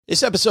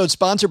This episode is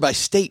sponsored by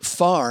State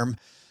Farm.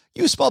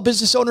 You a small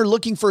business owner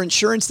looking for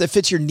insurance that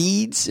fits your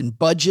needs and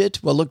budget?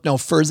 Well, look no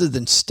further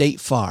than State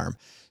Farm.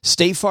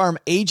 State Farm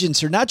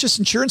agents are not just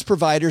insurance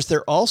providers,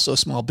 they're also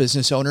small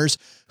business owners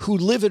who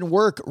live and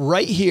work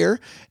right here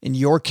in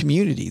your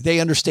community. They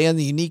understand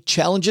the unique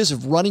challenges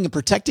of running and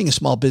protecting a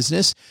small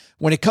business.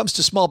 When it comes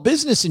to small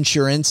business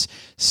insurance,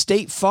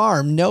 State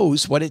Farm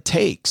knows what it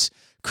takes.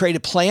 Create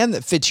a plan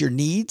that fits your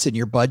needs and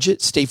your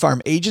budget. State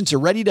Farm agents are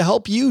ready to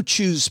help you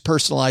choose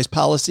personalized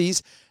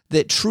policies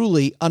that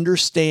truly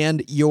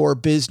understand your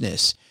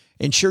business.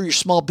 Insure your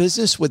small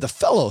business with a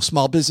fellow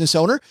small business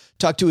owner.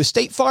 Talk to a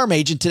State Farm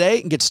agent today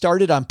and get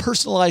started on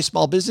personalized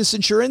small business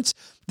insurance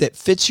that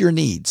fits your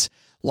needs.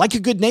 Like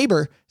a good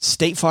neighbor,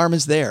 State Farm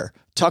is there.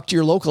 Talk to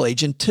your local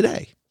agent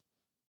today.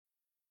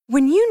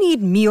 When you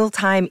need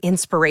mealtime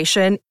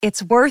inspiration,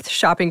 it's worth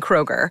shopping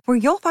Kroger, where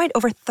you'll find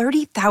over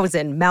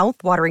 30,000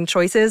 mouth-watering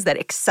choices that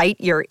excite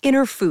your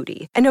inner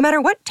foodie. And no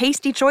matter what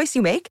tasty choice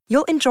you make,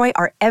 you'll enjoy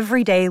our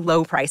everyday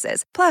low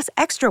prices, plus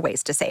extra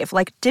ways to save,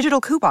 like digital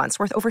coupons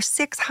worth over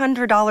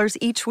 $600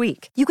 each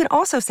week. You can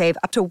also save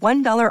up to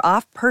 $1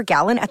 off per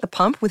gallon at the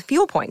pump with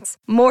fuel points.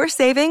 More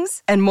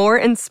savings and more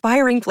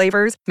inspiring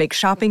flavors make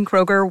shopping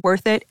Kroger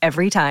worth it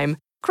every time.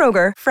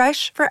 Kroger,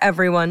 fresh for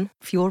everyone.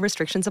 Fuel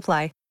restrictions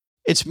apply.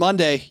 It's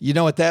Monday. You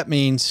know what that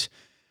means.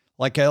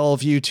 Like all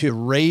of you to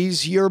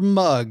raise your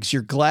mugs,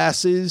 your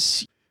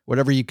glasses,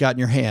 whatever you got in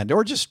your hand,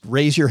 or just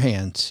raise your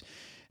hands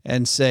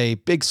and say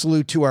big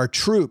salute to our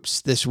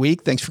troops this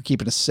week. Thanks for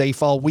keeping us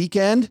safe all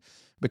weekend.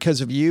 Because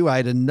of you, I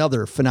had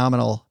another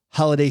phenomenal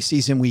holiday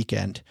season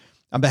weekend.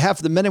 On behalf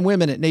of the men and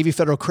women at Navy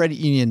Federal Credit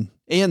Union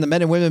and the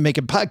men and women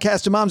making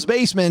podcasts in Mom's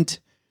Basement,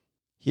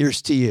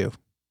 here's to you.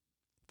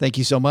 Thank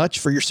you so much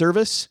for your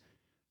service.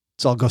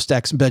 Let's all go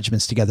stack some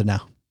Benjamins together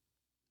now.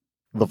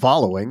 The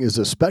following is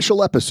a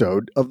special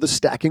episode of the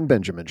Stacking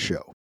Benjamin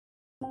Show.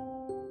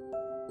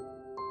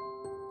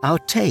 Our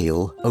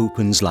tale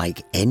opens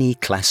like any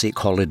classic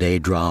holiday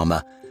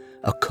drama,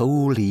 a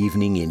cold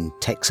evening in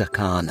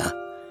Texarkana.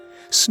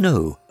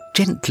 Snow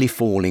gently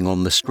falling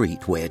on the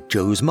street where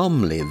Joe's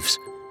mom lives.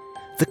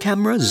 The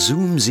camera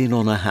zooms in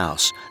on a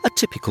house, a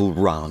typical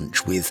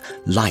ranch with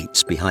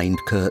lights behind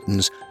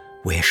curtains,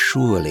 where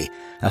surely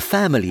a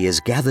family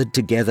is gathered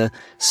together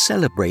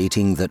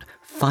celebrating that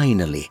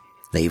finally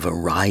they've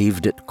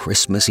arrived at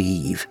Christmas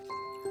Eve.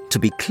 To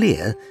be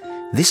clear,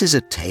 this is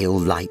a tale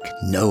like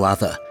no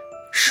other.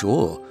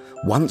 Sure,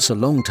 once a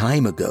long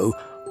time ago,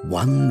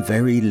 one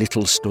very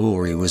little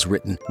story was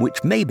written,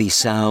 which maybe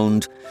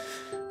sound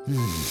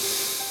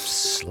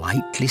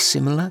slightly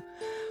similar.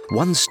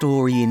 One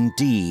story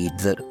indeed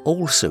that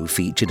also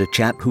featured a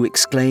chap who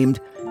exclaimed,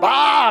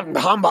 "Ah,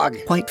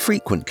 humbug!" quite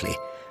frequently.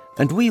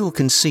 And we'll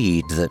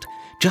concede that,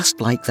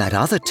 just like that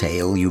other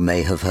tale you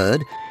may have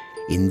heard,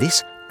 in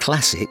this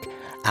classic,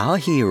 our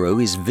hero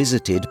is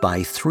visited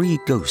by 3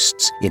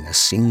 ghosts in a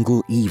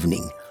single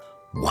evening,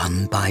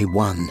 one by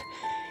one.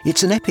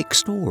 It's an epic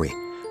story,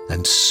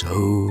 and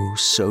so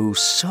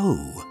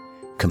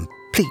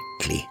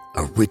completely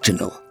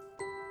original.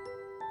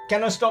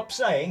 Can I stop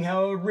saying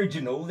how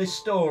original this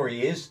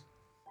story is?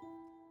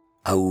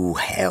 Oh,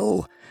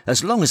 hell.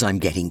 As long as I'm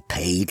getting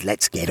paid,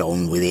 let's get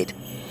on with it.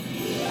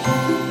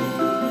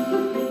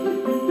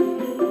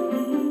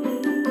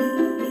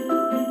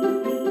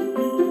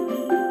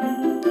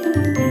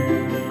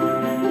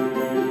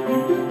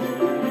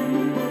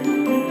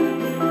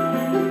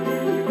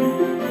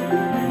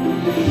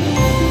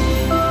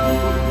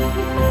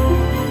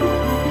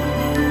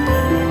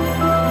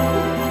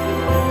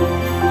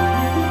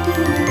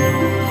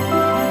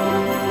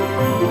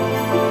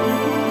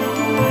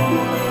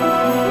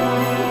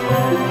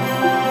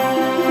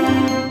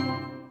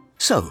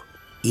 So,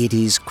 it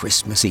is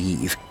Christmas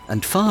Eve,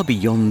 and far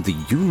beyond the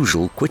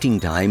usual quitting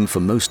time for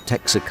most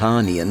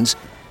Texarkanians,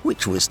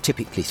 which was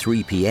typically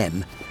 3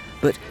 p.m.,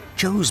 but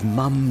Joe's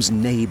mum's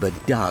neighbour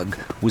Doug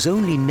was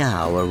only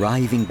now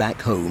arriving back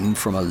home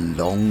from a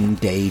long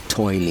day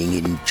toiling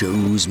in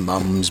Joe's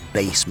mum's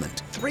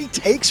basement. 3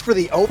 takes for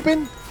the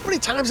open? How many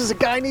times does a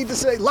guy need to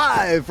say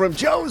live from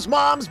Joe's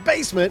mom's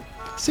basement?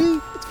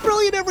 See, it's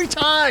brilliant every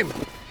time.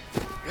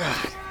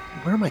 God,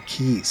 where are my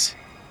keys?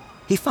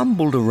 He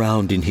fumbled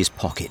around in his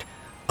pocket,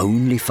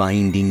 only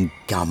finding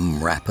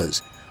gum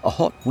wrappers, a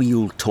Hot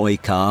Wheel toy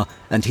car,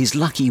 and his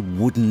lucky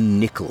wooden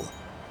nickel.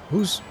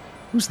 Who's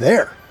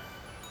there?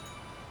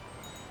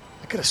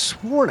 I could have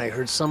sworn I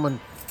heard someone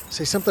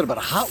say something about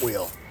a Hot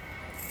Wheel.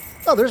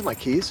 Oh, there's my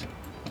keys.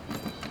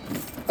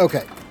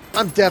 Okay,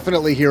 I'm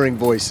definitely hearing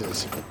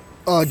voices.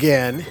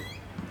 Again.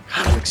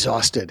 God, I'm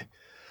exhausted.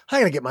 I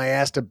gotta get my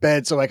ass to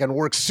bed so I can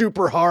work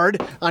super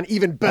hard on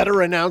even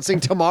better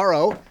announcing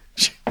tomorrow.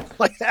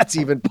 Like that's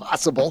even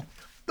possible.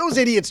 Those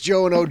idiots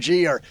Joe and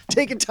OG are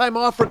taking time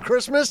off for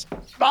Christmas?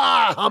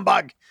 Ah,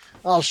 humbug.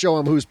 I'll show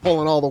them who's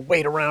pulling all the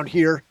weight around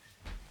here.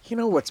 You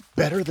know what's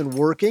better than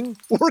working?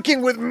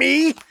 Working with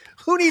me?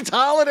 Who needs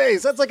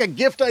holidays? That's like a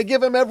gift I give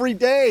them every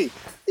day.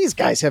 These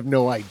guys have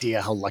no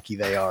idea how lucky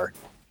they are.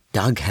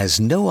 Doug has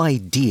no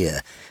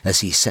idea as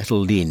he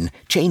settled in,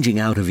 changing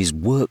out of his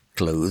work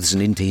clothes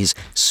and into his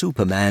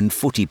Superman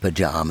footy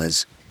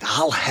pajamas.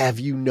 I'll have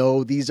you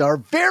know these are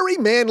very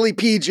manly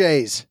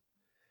PJs.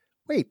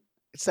 Wait,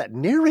 it's that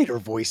narrator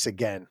voice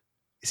again.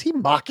 Is he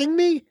mocking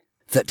me?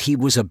 That he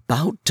was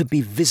about to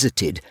be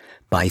visited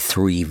by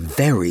 3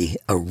 very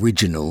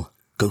original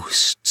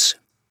ghosts.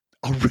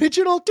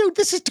 Original? Dude,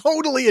 this is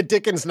totally a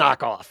Dickens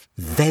knockoff.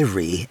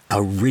 Very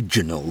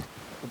original.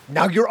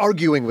 Now you're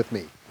arguing with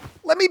me.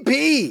 Let me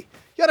be. You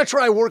gotta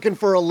try working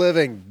for a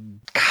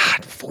living.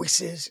 God,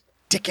 voices,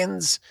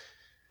 Dickens.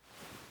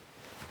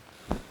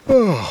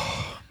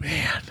 Oh,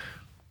 man.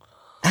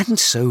 And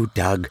so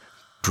Doug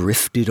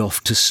drifted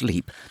off to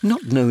sleep,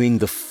 not knowing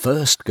the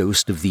first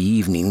ghost of the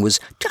evening was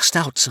just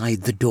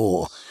outside the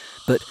door.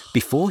 But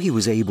before he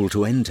was able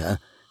to enter,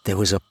 there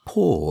was a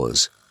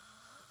pause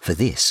for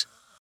this.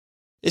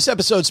 This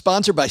episode is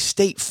sponsored by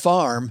State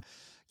Farm.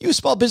 You a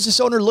small business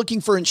owner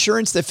looking for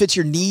insurance that fits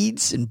your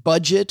needs and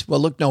budget?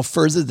 Well, look no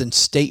further than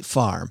State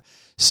Farm.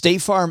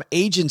 State Farm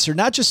agents are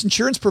not just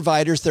insurance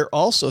providers, they're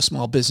also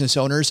small business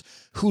owners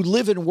who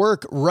live and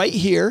work right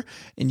here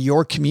in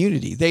your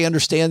community. They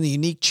understand the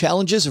unique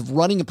challenges of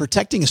running and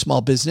protecting a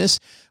small business.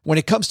 When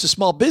it comes to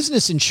small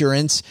business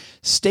insurance,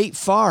 State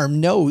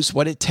Farm knows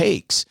what it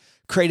takes.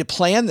 Create a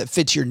plan that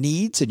fits your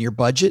needs and your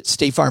budget.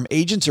 State Farm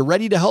agents are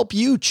ready to help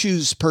you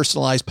choose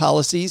personalized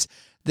policies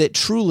that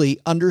truly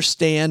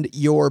understand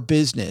your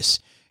business.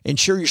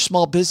 Insure your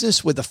small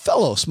business with a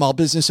fellow small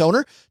business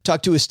owner.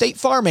 Talk to a State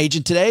Farm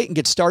agent today and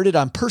get started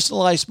on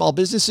personalized small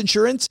business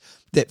insurance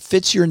that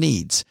fits your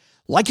needs.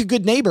 Like a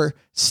good neighbor,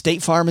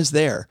 State Farm is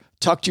there.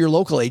 Talk to your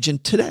local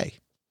agent today.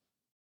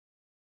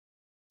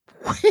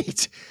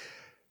 Wait,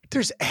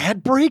 there's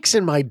ad breaks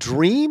in my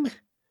dream?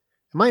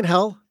 Am I in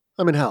hell?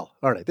 I'm in hell.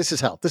 All right, this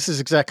is hell. This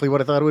is exactly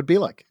what I thought it would be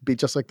like. It'd be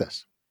just like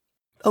this.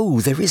 Oh,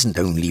 there isn't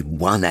only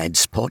one ad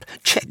spot.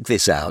 Check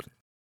this out.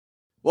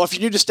 Well, if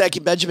you're new to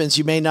Stacking Benjamins,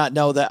 you may not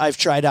know that I've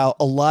tried out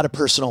a lot of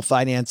personal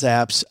finance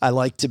apps. I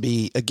like to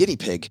be a guinea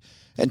pig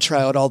and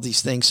try out all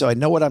these things. So I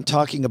know what I'm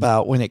talking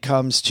about when it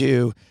comes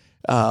to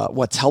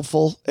what's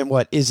helpful and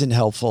what isn't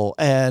helpful.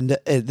 And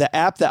the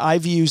app that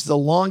I've used the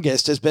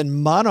longest has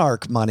been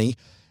Monarch Money.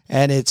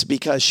 And it's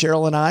because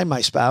Cheryl and I,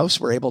 my spouse,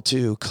 were able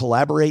to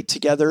collaborate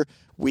together.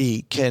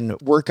 We can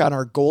work on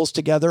our goals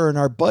together, and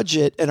our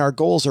budget and our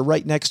goals are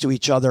right next to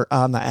each other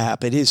on the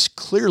app. It is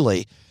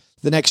clearly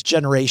the next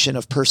generation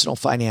of personal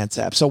finance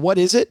apps. So what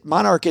is it?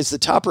 Monarch is the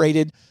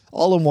top-rated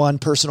all-in-one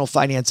personal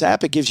finance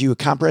app. It gives you a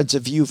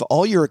comprehensive view of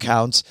all your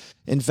accounts,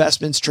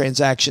 investments,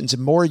 transactions,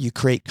 and more. You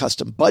create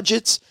custom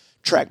budgets,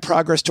 track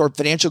progress toward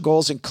financial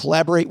goals, and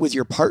collaborate with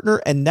your partner.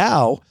 And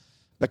now,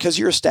 because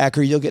you're a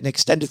stacker, you'll get an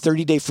extended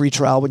 30-day free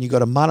trial when you go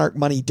to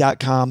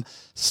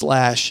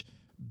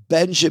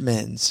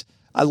monarchmoney.com/Benjamins.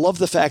 I love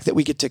the fact that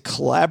we get to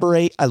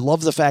collaborate. I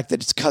love the fact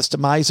that it's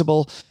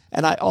customizable.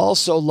 And I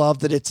also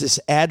love that it's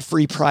this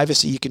ad-free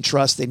privacy you can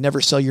trust. They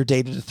never sell your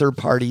data to third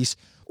parties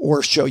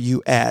or show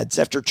you ads.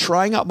 After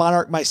trying out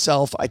Monarch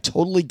myself, I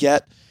totally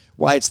get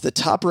why it's the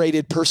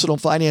top-rated personal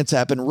finance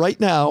app. And right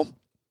now,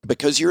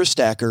 because you're a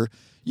stacker,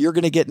 you're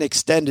going to get an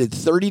extended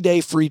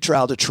 30-day free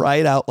trial to try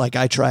it out like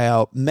I try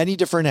out many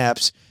different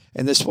apps.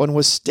 And this one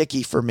was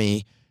sticky for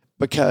me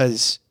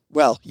because,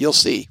 well, you'll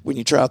see when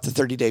you try out the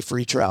 30-day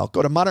free trial.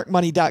 Go to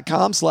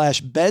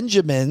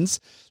monarchmoney.com/Benjamins.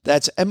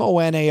 That's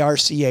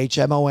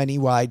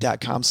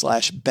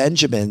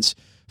monarchmoney.com/Benjamins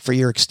for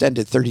your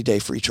extended 30-day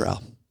free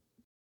trial.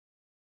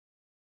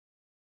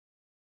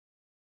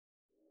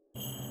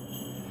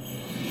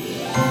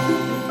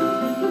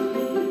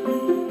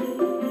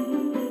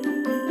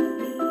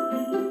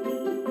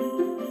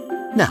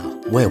 Now,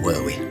 where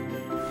were we?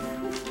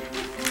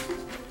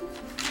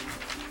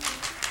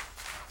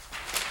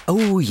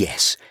 Oh,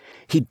 yes.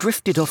 He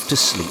drifted off to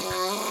sleep.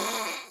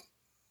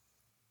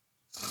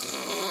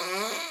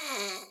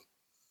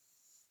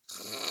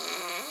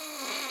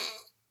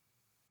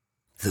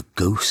 The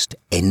ghost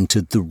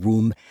entered the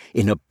room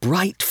in a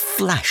bright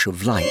flash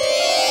of light.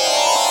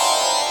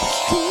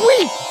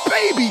 Sweet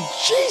baby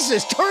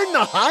Jesus, turn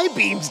the high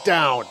beams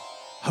down.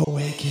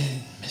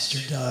 Awaken,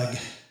 Mr. Doug.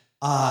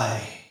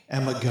 I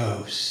am a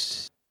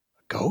ghost.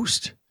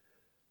 Ghost?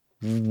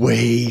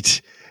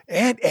 Wait.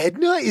 Aunt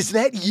Edna, is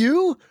that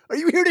you? Are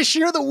you here to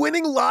share the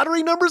winning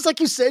lottery numbers like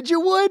you said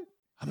you would?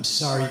 I'm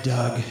sorry,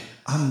 Doug.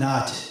 I'm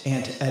not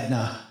Aunt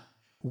Edna.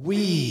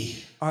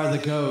 We are the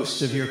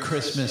ghosts of your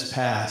Christmas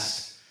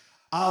past.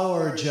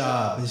 Our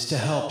job is to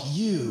help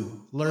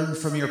you learn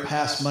from your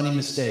past money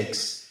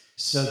mistakes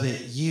so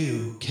that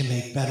you can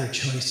make better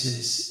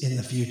choices in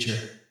the future.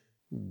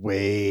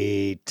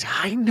 Wait,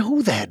 I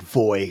know that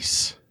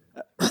voice.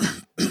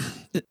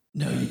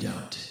 No, you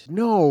don't.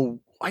 No,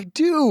 I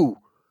do.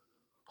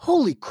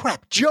 Holy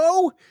crap,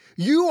 Joe!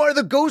 You are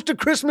the ghost of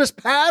Christmas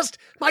past?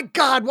 My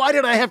God, why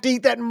did I have to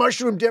eat that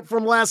mushroom dip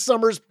from last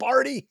summer's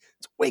party?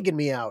 It's wigging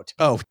me out.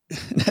 Oh,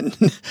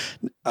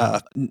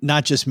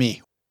 not just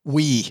me.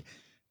 We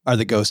are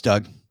the ghost,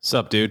 Doug.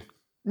 Sup, dude?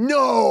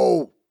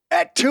 No!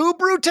 At 2,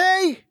 Brute?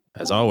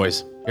 As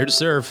always, here to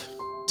serve.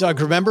 Doug,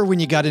 remember when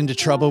you got into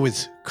trouble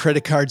with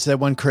credit cards that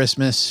one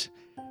Christmas?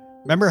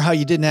 Remember how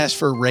you didn't ask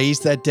for a raise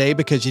that day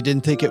because you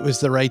didn't think it was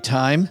the right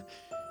time?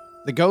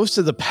 The ghosts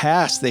of the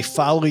past, they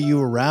follow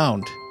you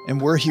around, and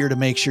we're here to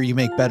make sure you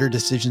make better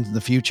decisions in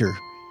the future.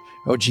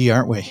 Oh, gee,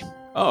 aren't we?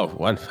 Oh,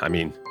 one. I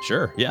mean,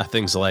 sure. Yeah.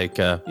 Things like,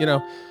 how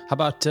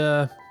about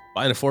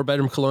buying a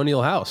 4-bedroom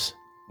colonial house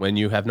when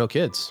you have no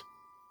kids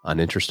on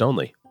interest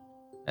only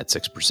at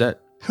 6%?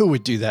 Who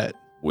would do that?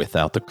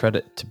 Without the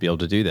credit to be able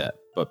to do that.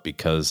 But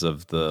because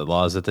of the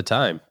laws at the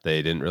time,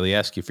 they didn't really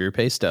ask you for your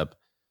pay stub.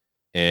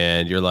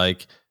 And you're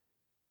like,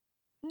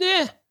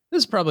 this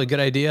is probably a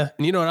good idea.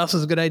 And you know what else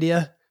is a good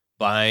idea?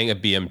 Buying a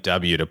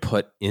BMW to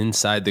put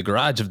inside the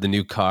garage of the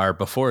new car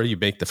before you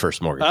make the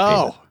first mortgage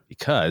payment.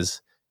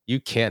 Because you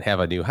can't have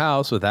a new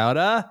house without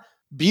a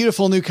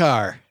beautiful new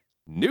car.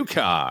 New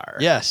car.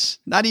 Yes.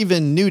 Not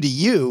even new to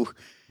you.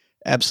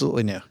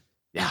 Absolutely new.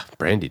 Yeah.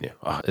 Brandy new.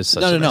 Oh, it's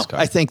such a nice car.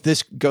 I think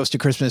this Ghost of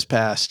Christmas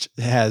Past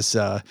has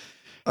a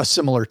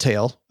similar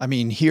tale. I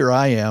mean, here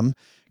I am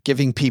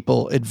giving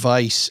people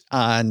advice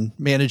on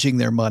managing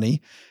their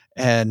money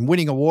and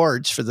winning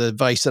awards for the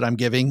advice that I'm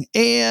giving.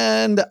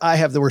 And I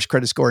have the worst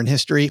credit score in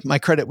history. My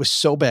credit was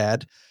so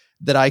bad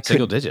that I could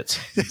single digits.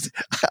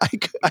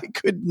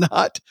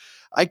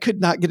 I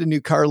could not get a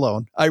new car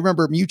loan. I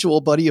remember a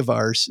mutual buddy of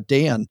ours,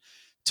 Dan,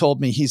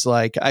 told me, he's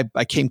like,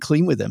 I came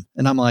clean with him.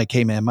 And I'm like,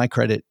 hey man, my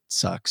credit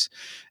sucks.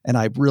 And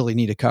I really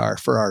need a car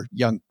for our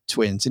young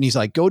twins. And he's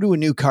like, go to a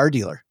new car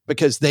dealer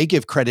because they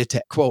give credit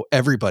to quote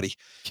everybody.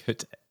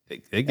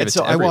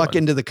 I walk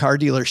into the car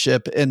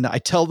dealership and I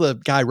tell the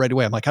guy right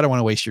away, I'm like, I don't want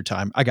to waste your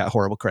time. I got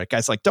horrible credit.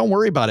 Guy's like, don't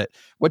worry about it.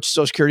 What's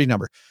your social security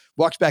number?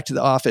 Walks back to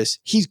the office.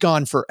 He's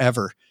gone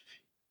forever.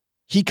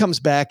 He comes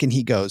back and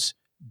he goes,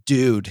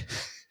 dude,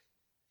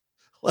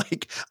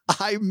 like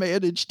I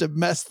managed to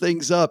mess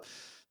things up.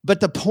 But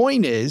the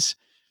point is,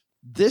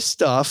 this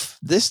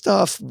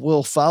stuff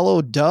will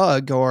follow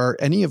Doug or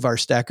any of our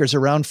stackers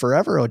around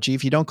forever. OG,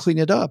 if you don't clean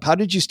it up. How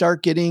did you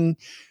start getting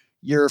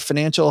your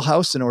financial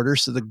house in order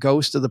so the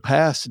ghosts of the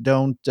past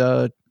don't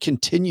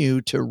continue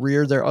to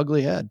rear their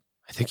ugly head?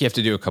 I think you have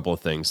to do a couple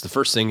of things. The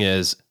first thing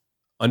is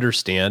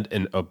understand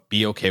and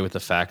be okay with the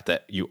fact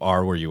that you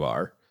are where you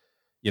are.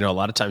 You know, a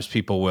lot of times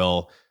people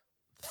will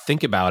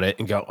think about it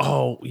and go,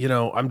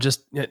 I'm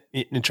just,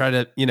 and try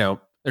to,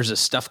 there's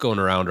this stuff going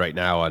around right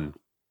now on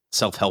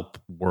self-help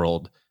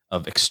world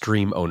of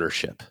extreme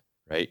ownership,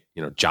 right?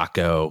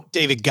 Jocko.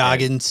 David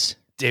Goggins.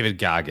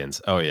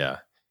 Oh yeah.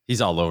 He's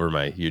all over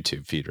my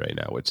YouTube feed right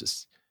now, which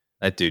is,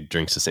 that dude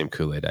drinks the same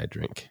Kool-Aid I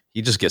drink.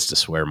 He just gets to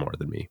swear more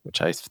than me,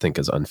 which I think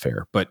is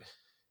unfair, but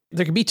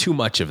there can be too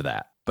much of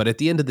that. But at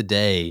the end of the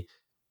day,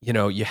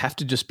 you have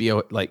to just be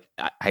like,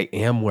 I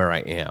am where I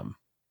am,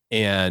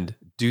 and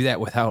do that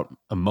without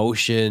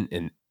emotion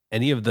and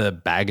any of the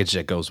baggage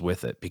that goes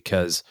with it,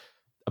 because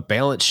a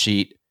balance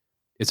sheet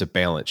is a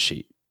balance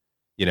sheet.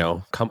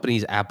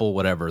 Companies, Apple,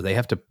 whatever, they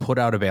have to put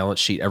out a balance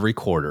sheet every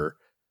quarter.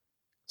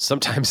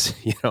 Sometimes,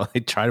 they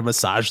try to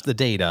massage the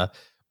data,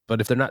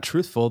 but if they're not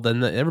truthful,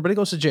 then everybody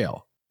goes to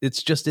jail.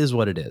 It just is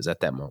what it is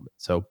at that moment.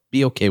 So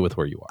be okay with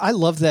where you are. I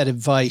love that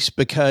advice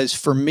because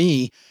for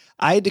me,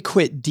 I had to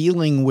quit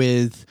dealing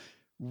with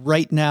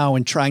right now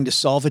and trying to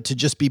solve it to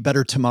just be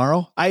better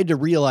tomorrow. I had to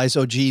realize,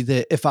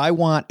 that if I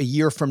want a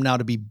year from now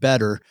to be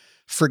better,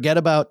 forget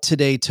about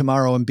today,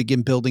 tomorrow, and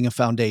begin building a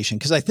foundation.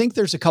 Because I think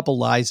there's a couple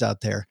lies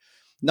out there.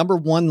 Number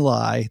one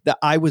lie that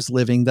I was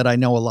living, that I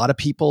know a lot of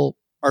people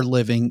are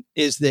living,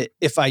 is that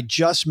if I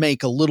just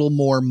make a little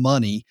more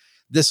money,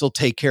 this will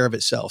take care of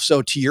itself.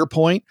 So to your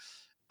point,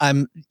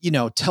 I'm,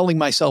 telling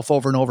myself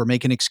over and over,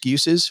 making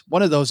excuses.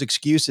 One of those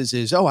excuses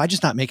is, I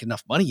just not make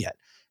enough money yet.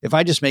 If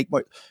I just make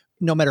more,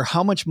 no matter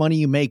how much money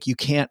you make, you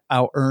can't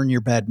out-earn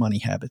your bad money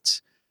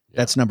habits. Yeah.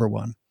 That's number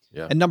one.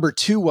 Yeah. And number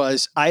two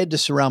was I had to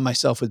surround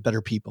myself with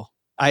better people.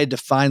 I had to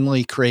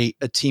finally create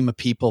a team of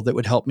people that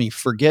would help me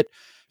forget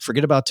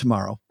about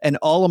tomorrow. And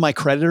all of my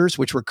creditors,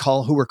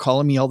 who were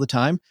calling me all the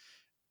time,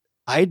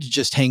 I had to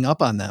just hang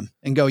up on them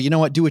and go, you know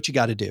what, do what you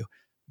got to do.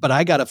 But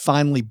I got to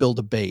finally build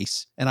a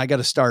base, and I got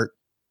to start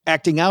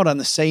acting out on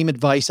the same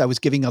advice I was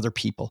giving other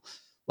people.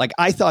 Like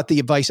I thought the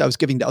advice I was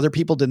giving to other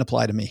people didn't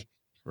apply to me.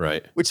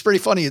 Right. Which is pretty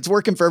funny. It's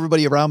working for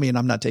everybody around me and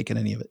I'm not taking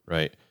any of it.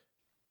 Right.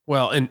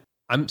 Well, and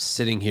I'm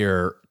sitting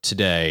here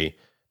today,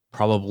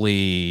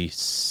 probably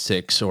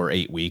 6 or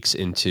 8 weeks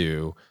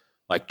into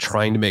like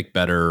trying to make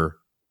better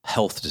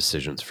health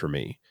decisions for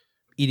me,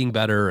 eating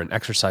better and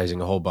exercising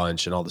a whole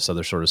bunch and all this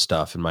other sort of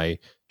stuff. And my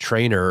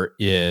trainer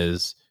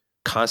is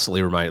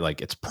constantly reminding,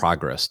 like, it's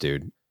progress,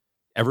 dude.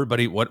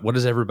 Everybody, what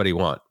does everybody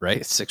want,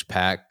 right?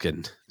 6-pack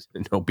and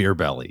no beer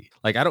belly.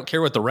 Like, I don't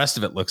care what the rest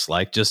of it looks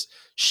like. Just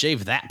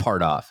shave that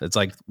part off. It's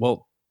like,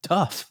 well,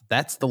 tough.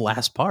 That's the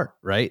last part,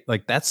 right?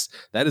 Like that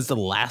is the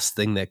last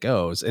thing that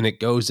goes, and it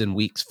goes in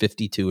weeks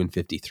 52 and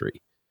 53.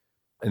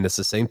 And it's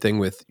the same thing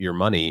with your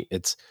money.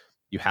 It's,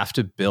 you have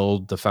to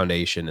build the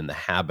foundation and the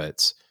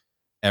habits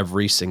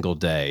every single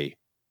day,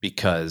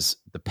 because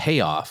the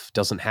payoff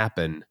doesn't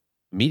happen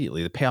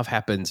immediately. The payoff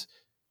happens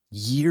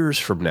years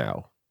from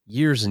now.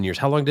 Years and years.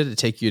 How long did it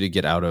take you to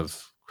get out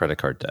of credit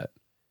card debt.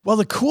 Well,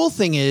 the cool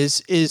thing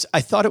is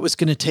I thought it was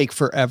going to take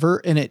forever,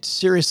 and it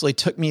seriously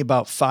took me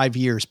about 5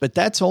 years, but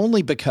that's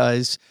only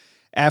because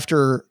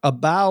after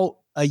about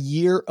a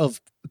year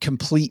of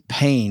complete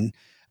pain,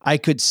 I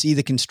could see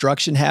the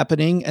construction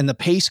happening and the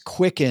pace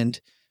quickened,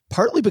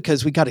 partly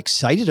because we got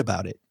excited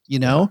about it,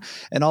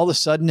 and all of a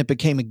sudden it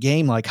became a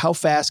game. Like, how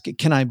fast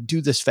can I do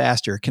this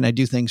faster? Can I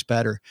do things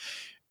better?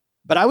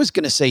 But I was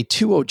going to say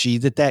too, OG,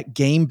 that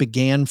game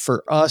began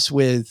for us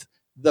with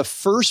the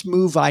first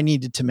move I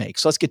needed to make.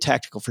 So let's get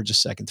tactical for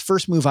just a second. The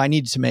first move I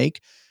needed to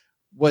make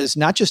was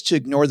not just to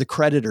ignore the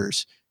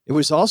creditors. It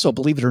was also,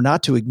 believe it or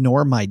not, to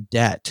ignore my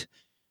debt,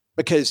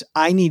 because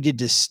I needed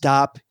to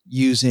stop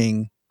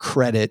using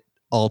credit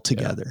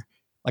altogether.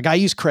 Yeah. Like, I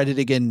use credit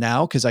again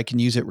now because I can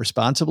use it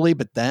responsibly,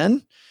 but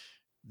then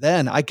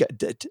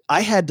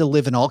I had to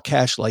live an all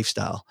cash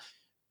lifestyle.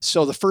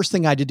 So the first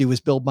thing I had to do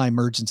was build my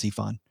emergency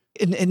fund.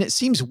 And it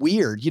seems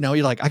weird, you're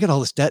like, I got all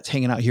this debt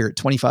hanging out here at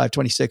 25,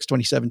 26,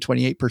 27,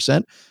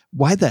 28%.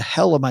 Why the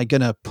hell am I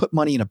going to put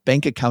money in a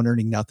bank account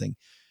earning nothing?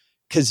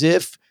 Because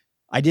if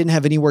I didn't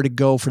have anywhere to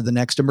go for the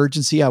next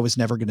emergency, I was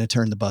never going to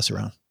turn the bus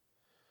around.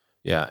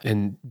 Yeah.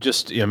 And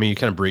just, you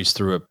kind of breeze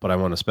through it, but I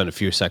want to spend a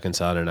few seconds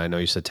on it. And I know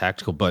you said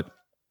tactical, but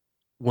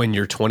when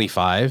you're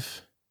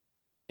 25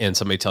 and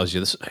somebody tells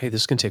you this, hey,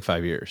 this is going to take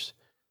 5 years,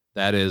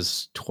 that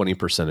is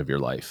 20% of your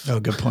life.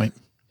 Oh, good point.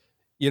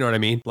 You know what I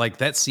mean? Like,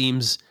 that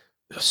seems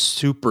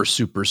super,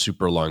 super,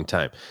 super long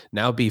time.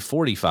 Now be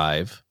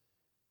 45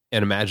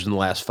 and imagine the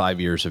last 5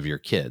 years of your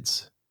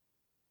kids,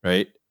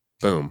 right?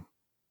 Boom.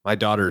 My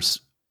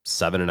daughter's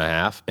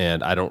 7.5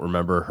 and I don't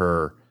remember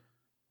her,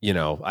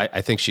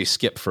 I think she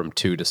skipped from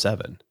 2 to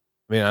 7.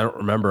 I mean, I don't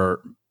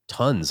remember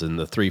tons in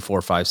the 3,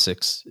 4, 5,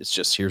 6. It's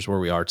just, here's where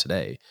we are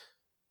today.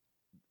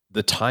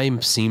 The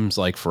time seems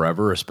like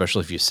forever,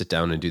 especially if you sit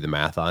down and do the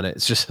math on it.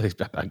 It's just like,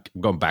 I'm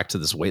going back to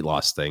this weight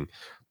loss thing.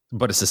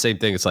 But it's the same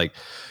thing. It's like,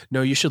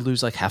 no, you should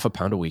lose like half a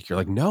pound a week. You're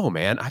like, no,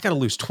 man, I got to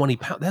lose 20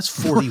 pounds. That's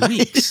 40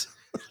 weeks.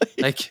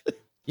 Like,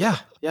 yeah.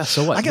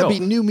 So what? I got to be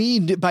new me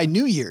by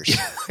New Year's.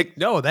 Like,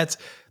 no, that's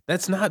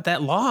not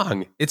that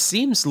long. It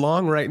seems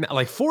long right now.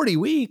 Like 40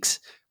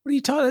 weeks. What are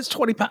you talking? That's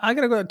 20 pounds. I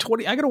got to go to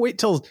 20. I got to wait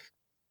till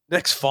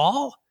next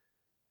fall.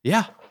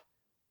 Yeah.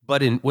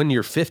 But when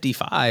you're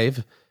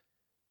 55,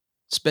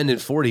 spending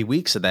 40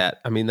 weeks of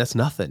that, I mean, that's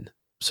nothing.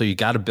 So you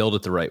got to build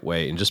it the right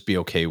way and just be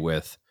okay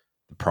with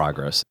the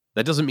progress.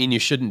 That doesn't mean you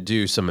shouldn't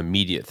do some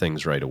immediate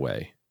things right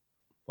away.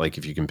 Like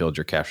if you can build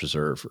your cash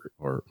reserve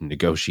or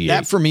negotiate.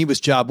 That for me was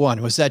job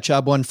one. Was that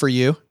job one for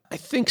you? I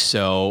think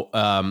so.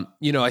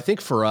 I think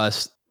for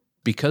us,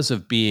 because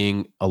of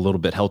being a little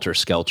bit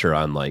helter-skelter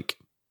on like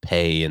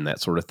pay and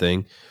that sort of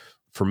thing,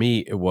 for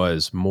me, it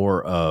was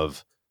more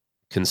of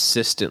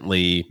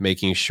consistently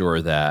making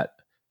sure that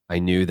I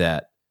knew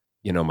that,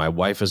 my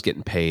wife was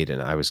getting paid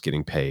and I was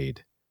getting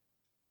paid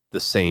the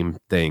same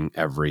thing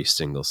every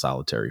single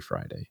solitary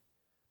Friday.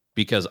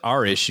 Because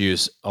our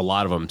issues, a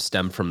lot of them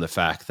stem from the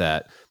fact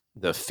that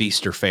the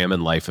feast or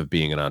famine life of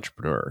being an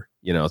entrepreneur.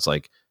 It's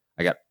like,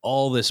 I got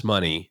all this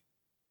money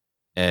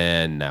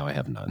and now I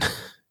have none.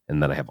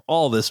 And then I have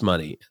all this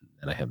money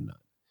and I have none.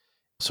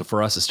 So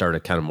for us, it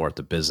started kind of more at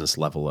the business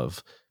level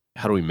of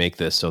how do we make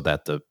this so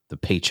that the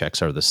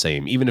paychecks are the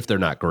same, even if they're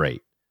not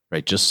great,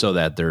 right? Just so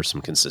that there's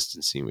some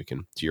consistency and we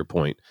can, to your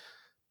point,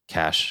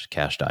 cash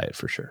diet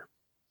for sure.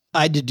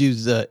 I had to do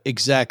the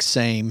exact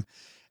same.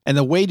 And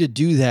the way to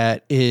do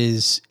that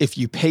is if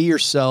you pay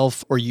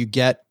yourself or you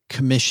get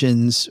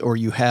commissions or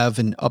you have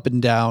an up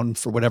and down,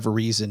 for whatever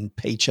reason,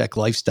 paycheck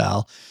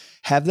lifestyle,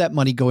 have that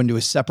money go into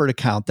a separate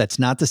account that's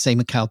not the same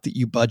account that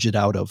you budget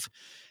out of.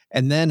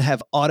 And then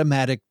have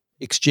automatic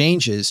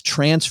exchanges,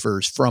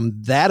 transfers from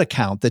that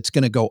account that's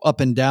going to go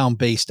up and down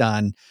based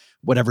on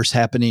whatever's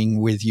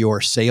happening with your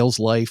sales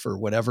life or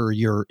whatever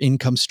your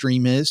income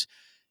stream is.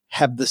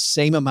 Have the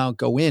same amount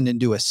go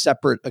into a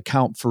separate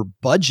account for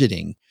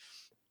budgeting.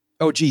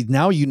 Oh, gee,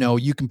 now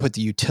you can put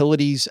the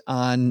utilities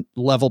on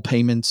level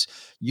payments.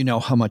 You know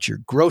how much your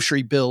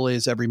grocery bill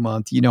is every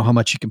month. You know how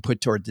much you can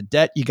put toward the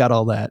debt. You got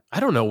all that. I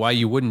don't know why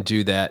you wouldn't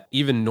do that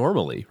even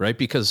normally, right?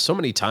 Because so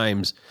many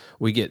times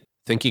we get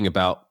thinking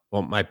about,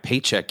 well, my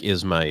paycheck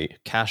is my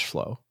cash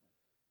flow.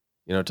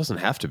 It doesn't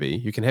have to be.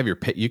 You can have your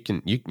pay. You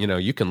can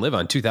live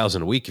on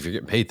 $2,000 a week if you're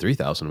getting paid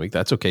 $3,000 a week.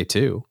 That's okay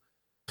too.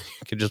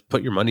 You can just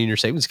put your money in your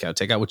savings account,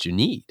 take out what you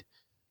need,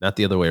 not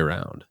the other way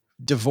around.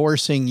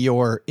 Divorcing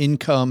your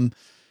income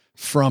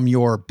from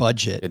your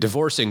budget.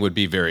 Divorcing would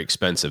be very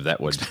expensive.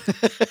 That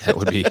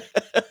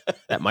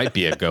might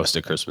be a ghost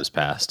of Christmas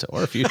past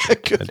or a future.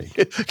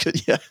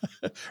 Yeah,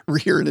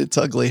 rearing its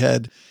ugly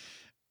head.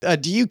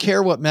 Do you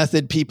care what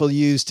method people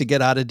use to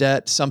get out of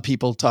debt? Some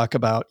people talk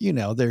about,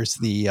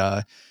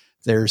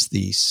 there's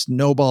the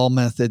snowball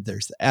method.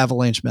 There's the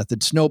avalanche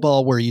method.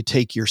 Snowball, where you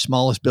take your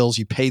smallest bills,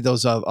 you pay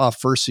those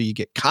off first so you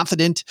get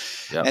confident.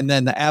 Yep. And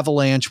then the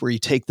avalanche, where you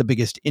take the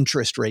biggest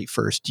interest rate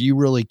first. Do you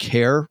really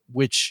care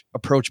which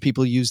approach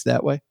people use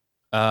that way?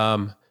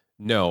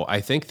 No,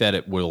 I think that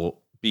it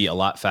will be a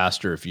lot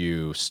faster if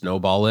you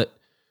snowball it.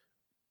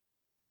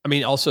 I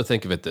mean, also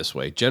think of it this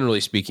way.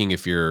 Generally speaking,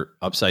 if you're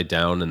upside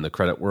down in the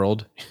credit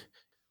world,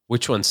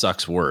 which one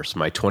sucks worse,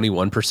 my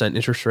 21%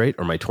 interest rate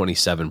or my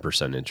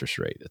 27% interest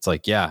rate? It's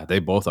like, yeah, they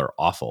both are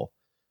awful.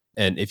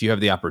 And if you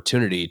have the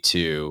opportunity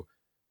to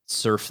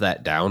surf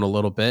that down a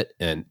little bit,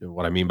 and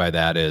what I mean by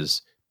that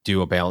is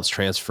do a balance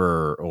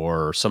transfer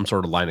or some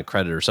sort of line of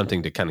credit or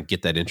something to kind of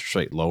get that interest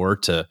rate lower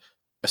to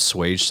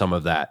assuage some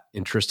of that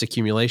interest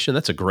accumulation,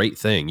 that's a great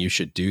thing. You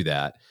should do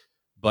that.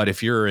 But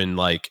if you're in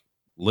like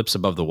lips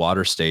above the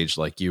water stage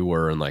like you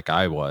were and like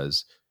I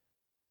was,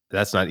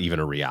 that's not even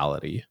a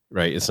reality,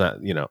 right? It's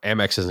not,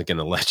 Amex isn't going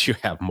to let you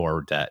have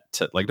more debt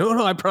to like,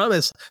 no, I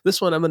promise this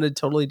one I'm going to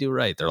totally do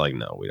right. They're like,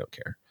 no, we don't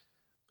care.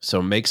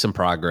 So make some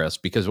progress,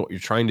 because what you're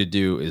trying to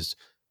do is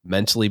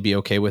mentally be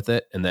okay with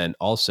it. And then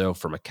also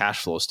from a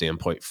cash flow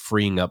standpoint,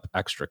 freeing up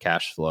extra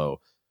cash flow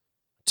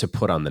to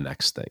put on the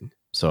next thing.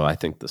 So I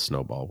think the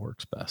snowball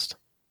works best.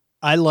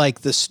 I like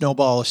the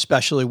snowball,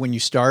 especially when you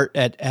start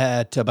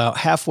at about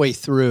halfway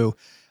through.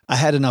 I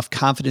had enough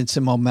confidence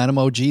in Momentum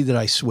OG that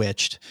I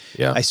switched.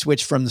 Yeah. I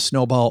switched from the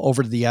snowball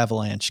over to the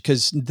Avalanche,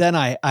 because then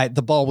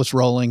the ball was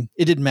rolling.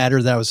 It didn't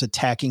matter that I was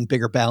attacking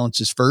bigger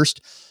balances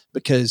first,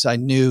 because I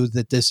knew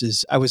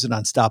that I was an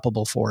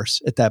unstoppable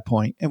force at that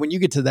point. And when you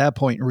get to that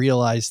point and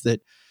realize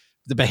that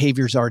the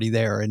behavior's already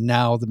there and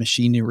now the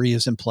machinery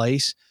is in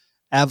place,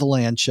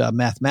 Avalanche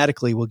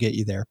mathematically will get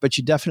you there, but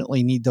you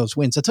definitely need those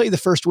wins. I'll tell you the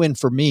first win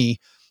for me,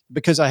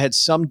 because I had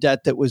some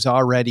debt that was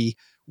already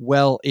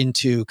well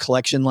into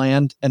collection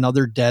land and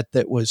other debt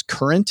that was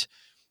current.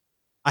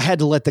 I had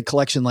to let the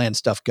collection land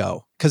stuff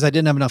go because I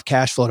didn't have enough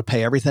cash flow to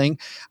pay everything.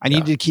 I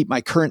needed to keep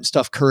my current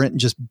stuff current and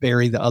just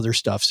bury the other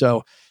stuff.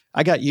 So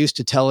I got used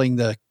to telling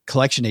the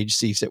collection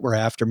agencies that were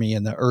after me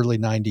in the early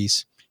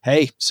 90s,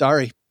 hey,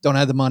 sorry, don't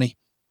have the money.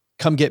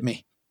 Come get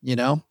me.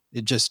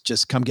 It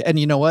just come get. And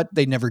you know what?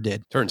 They never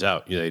did. Turns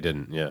out they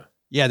didn't. Yeah.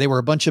 Yeah. They were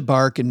a bunch of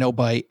bark and no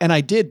bite. And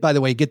I did, by the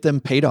way, get them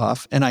paid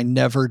off, and I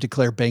never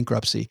declared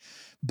bankruptcy,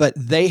 but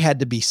they had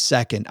to be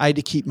second. I had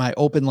to keep my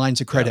open lines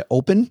of credit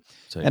open.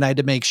 Same. And I had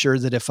to make sure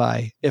that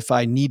if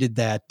I needed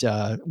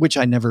that, which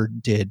I never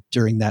did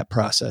during that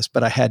process,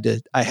 but I had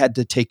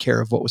to take care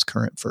of what was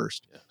current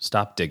first. Yeah.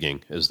 Stop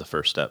digging is the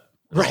first step.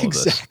 Right.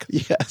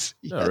 Exactly. Yes.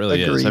 No, it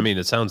really is. I mean,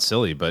 it sounds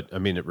silly, but I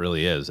mean, it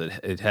really is.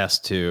 It has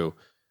to,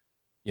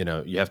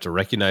 you have to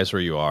recognize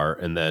where you are,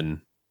 and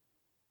then,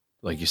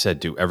 like you said,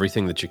 do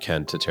everything that you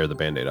can to tear the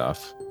Band-Aid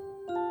off.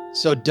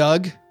 So,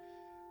 Doug,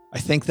 I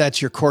think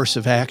that's your course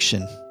of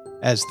action.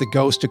 As the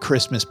ghost of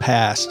Christmas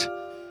past,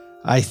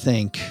 I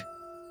think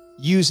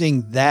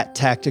using that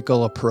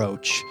tactical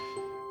approach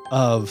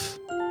of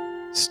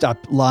stop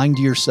lying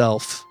to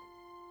yourself,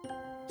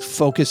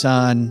 focus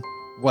on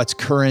what's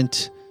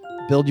current,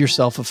 build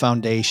yourself a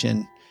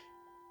foundation.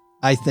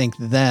 I think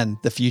then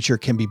the future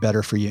can be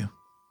better for you.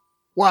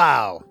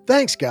 Wow.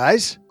 Thanks,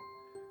 guys.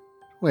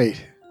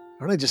 Wait,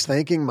 aren't I just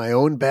thanking my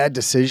own bad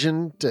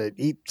decision to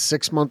eat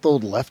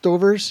 6-month-old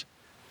leftovers?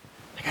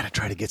 I gotta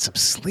try to get some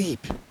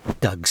sleep.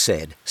 Doug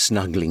said,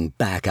 snuggling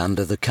back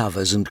under the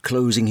covers and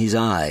closing his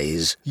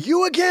eyes.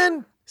 You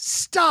again?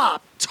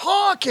 Stop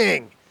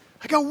talking!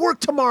 I got work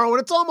tomorrow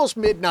and it's almost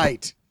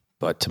midnight.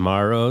 But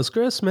tomorrow's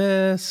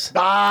Christmas.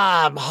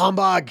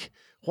 Humbug.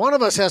 One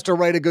of us has to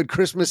write a good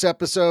Christmas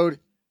episode.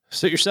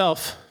 Suit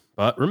yourself.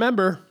 But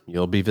remember,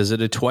 you'll be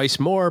visited twice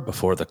more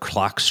before the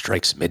clock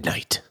strikes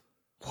midnight.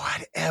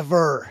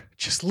 Whatever.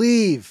 Just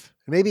leave.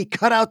 Maybe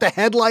cut out the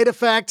headlight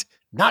effect.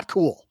 Not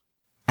cool.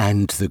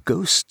 And the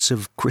ghosts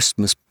of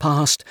Christmas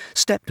past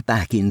stepped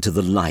back into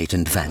the light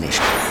and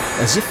vanished,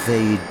 as if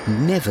they'd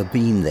never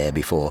been there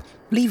before,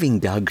 leaving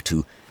Doug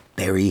to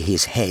bury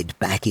his head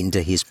back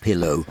into his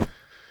pillow.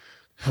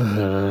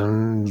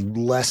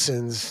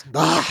 Lessons.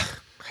 I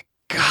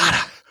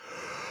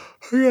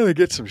gotta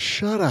get some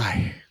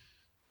shut-eye.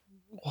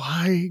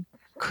 Why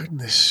couldn't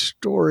this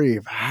story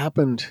have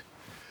happened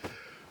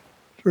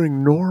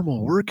during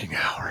normal working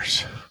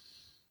hours?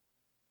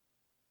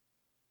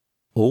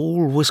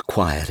 All was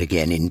quiet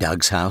again in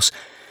Doug's house,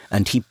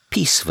 and he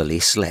peacefully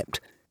slept.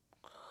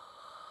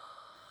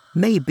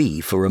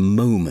 Maybe for a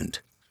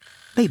moment,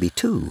 maybe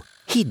two,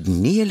 he'd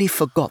nearly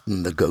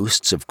forgotten the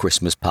ghosts of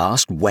Christmas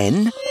past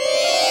when...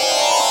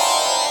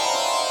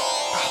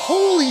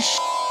 Holy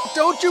shit!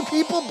 Don't you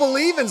people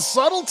believe in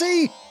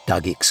subtlety?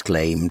 Doug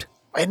exclaimed.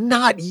 And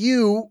not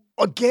you.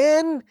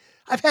 Again?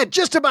 I've had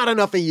just about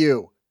enough of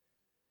you.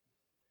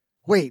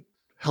 Wait,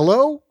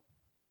 hello?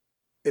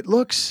 It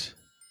looks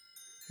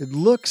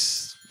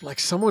like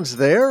someone's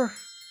there?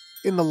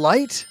 In the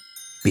light?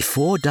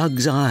 Before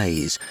Doug's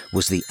eyes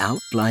was the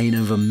outline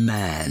of a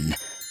man,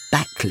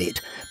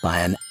 backlit by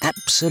an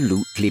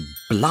absolutely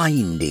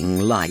blinding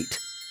light.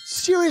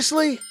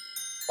 Seriously?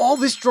 All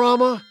this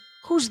drama?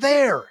 Who's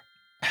there?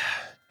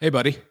 Hey,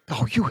 buddy.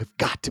 Oh, you have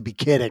got to be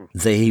kidding.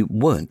 They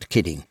weren't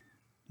kidding.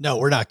 No,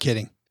 we're not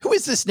kidding. Who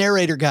is this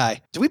narrator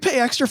guy? Do we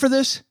pay extra for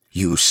this?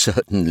 You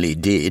certainly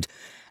did,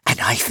 and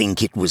I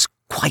think it was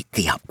quite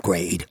the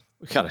upgrade.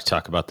 We got to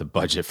talk about the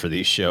budget for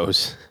these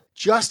shows.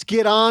 Just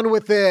get on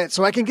with it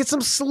so I can get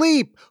some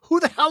sleep. Who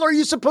the hell are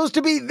you supposed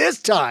to be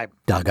this time?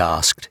 Doug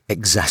asked,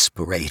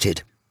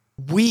 exasperated.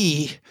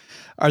 We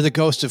are the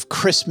ghost of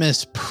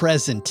Christmas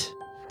present.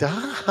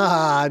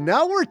 Ah,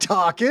 now we're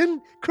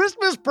talking.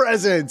 Christmas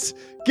presents.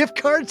 Gift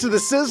cards to the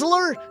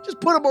Sizzler? Just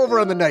put them over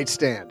on the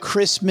nightstand.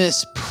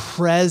 Christmas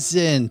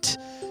present.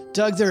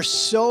 Doug, there's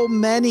so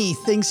many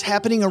things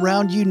happening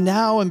around you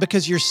now, and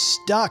because you're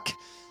stuck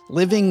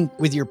living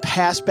with your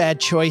past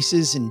bad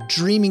choices and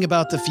dreaming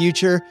about the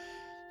future,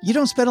 you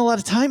don't spend a lot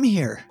of time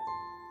here.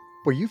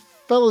 Well, you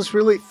fellas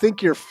really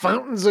think your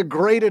fountain's a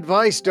great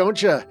advice,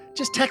 don't you?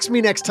 Just text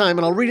me next time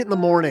and I'll read it in the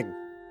morning.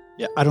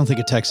 Yeah, I don't think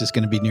a text is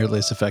going to be nearly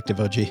as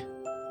effective, OG.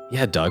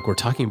 Yeah, Doug, we're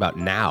talking about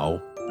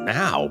now,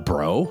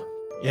 bro.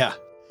 Yeah.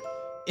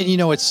 And you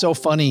know, it's so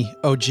funny,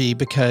 OG,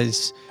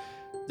 because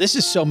this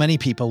is so many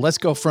people. Let's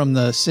go from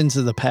the sins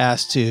of the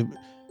past to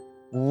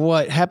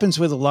what happens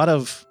with a lot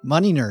of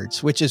money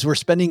nerds, which is we're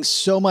spending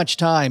so much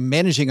time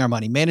managing our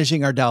money,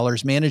 managing our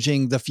dollars,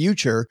 managing the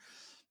future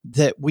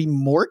that we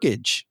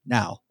mortgage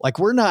now. Like,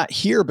 we're not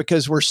here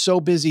because we're so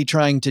busy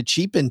trying to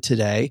cheapen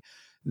today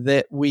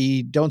that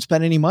we don't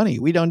spend any money.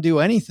 We don't do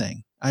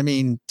anything. I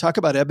mean, talk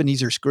about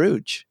Ebenezer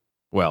Scrooge.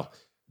 Well,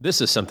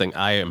 this is something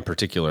I am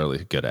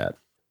particularly good at,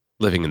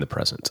 living in the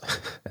present,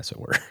 as it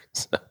were.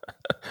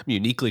 I'm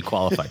uniquely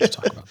qualified to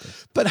talk about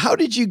this. But how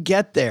did you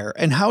get there?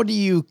 And how do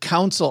you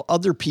counsel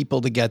other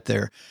people to get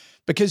there?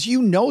 Because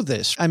you know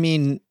this. I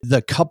mean,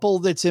 the couple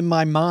that's in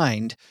my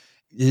mind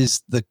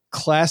is the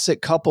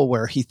classic couple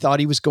where he thought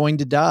he was going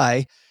to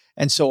die.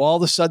 And so all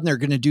of a sudden they're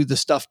going to do the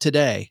stuff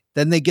today.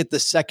 Then they get the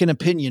second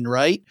opinion,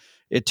 right?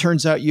 It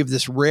turns out you have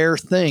this rare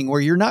thing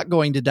where you're not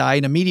going to die.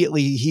 And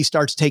immediately he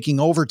starts taking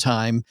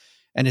overtime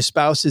and his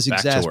spouse is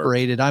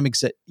exasperated.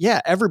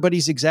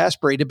 Everybody's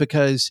exasperated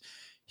because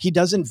he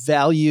doesn't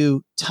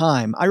value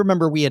time. I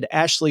remember we had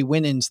Ashley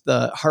Winans,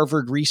 the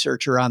Harvard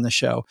researcher, on the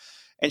show,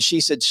 and she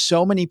said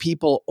so many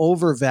people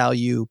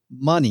overvalue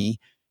money,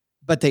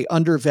 but they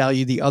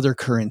undervalue the other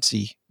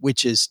currency,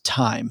 which is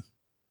time.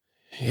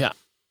 Yeah.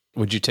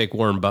 Would you take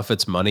Warren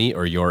Buffett's money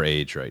or your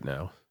age right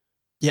now?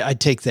 Yeah, I'd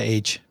take the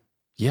age.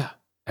 Yeah,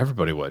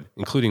 everybody would,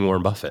 including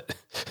Warren Buffett.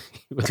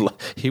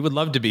 He would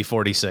love to be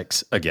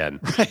 46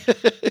 again.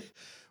 Right.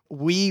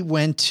 We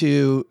went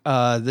to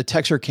the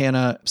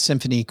Texarkana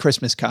Symphony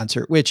Christmas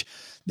concert, which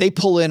they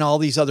pull in all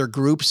these other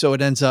groups. So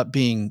it ends up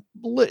being,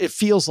 it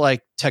feels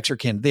like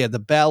Texarkana. They have the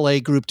ballet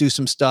group do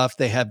some stuff.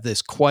 They have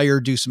this choir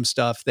do some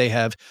stuff. They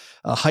have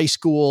high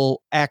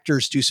school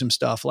actors do some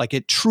stuff. Like,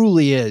 it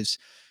truly is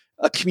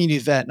a community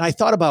event. And I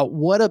thought about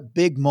what a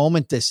big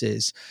moment this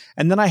is.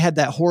 And then I had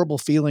that horrible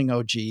feeling,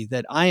 OG,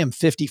 that I am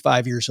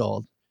 55 years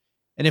old.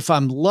 And if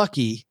I'm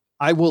lucky,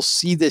 I will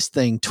see this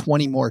thing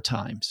 20 more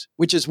times,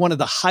 which is one of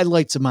the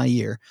highlights of my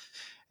year.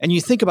 And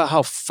you think about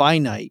how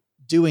finite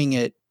doing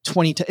it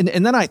 20 times.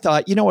 And then I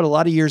thought, you know what? A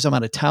lot of years I'm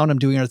out of town, I'm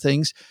doing other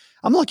things.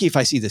 I'm lucky if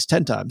I see this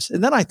 10 times.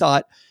 And then I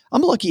thought,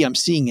 I'm lucky I'm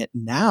seeing it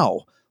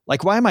now.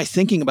 Like, why am I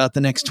thinking about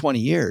the next 20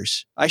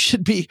 years?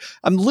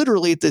 I'm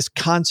literally at this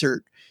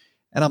concert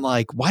and I'm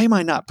like, why am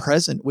I not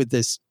present with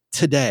this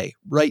today,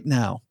 right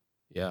now?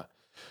 Yeah.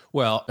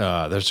 Well,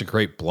 there's a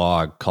great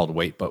blog called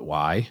Wait, But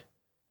Why?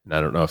 And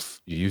I don't know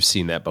if you've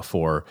seen that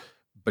before,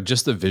 but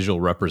just the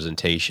visual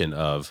representation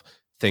of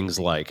things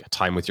like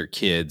time with your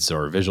kids,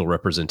 or visual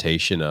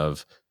representation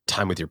of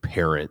time with your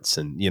parents,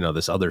 and,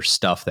 this other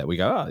stuff that we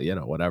go,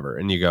 whatever.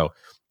 And you go,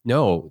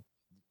 no,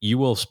 you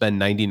will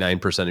spend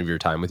 99% of your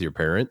time with your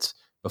parents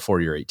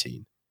before you're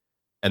 18.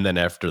 And then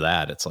after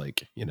that, it's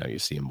like, you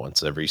see them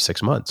once every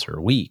 6 months or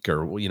a week,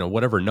 or,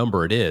 whatever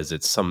number it is.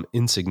 It's some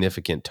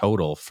insignificant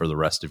total for the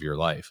rest of your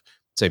life.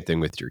 Same thing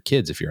with your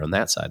kids if you're on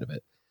that side of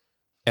it.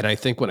 And I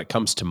think when it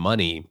comes to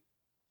money,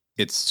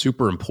 it's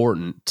super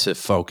important to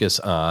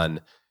focus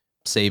on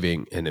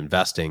saving and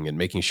investing and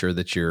making sure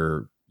that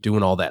you're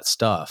doing all that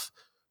stuff.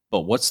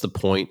 But what's the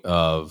point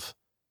of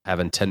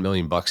having 10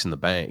 million bucks in the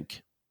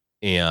bank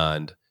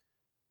and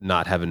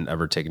not having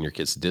ever taken your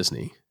kids to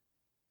Disney?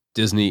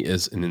 Disney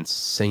is an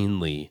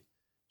insanely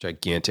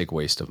gigantic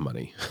waste of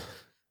money.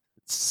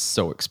 It's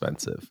so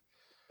expensive,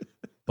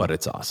 but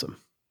it's awesome.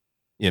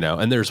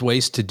 And there's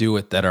ways to do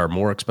it that are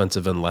more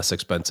expensive and less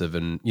expensive,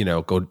 and,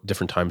 go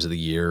different times of the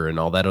year and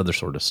all that other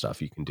sort of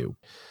stuff you can do.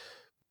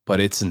 But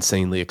it's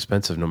insanely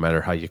expensive no matter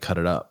how you cut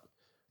it up.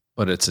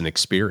 But it's an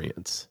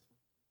experience.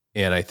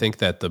 And I think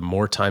that the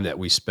more time that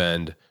we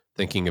spend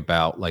thinking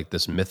about like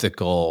this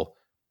mythical,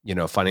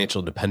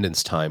 financial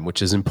independence time,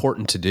 which is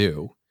important to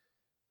do,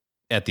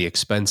 at the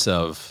expense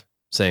of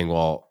saying,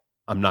 well,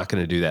 I'm not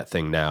going to do that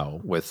thing now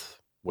with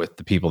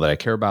the people that I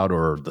care about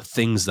or the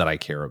things that I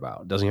care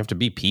about. It doesn't have to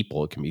be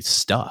people. It can be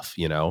stuff,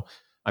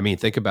 I mean,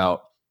 think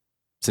about,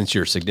 since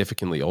you're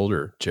significantly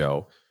older,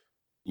 Joe,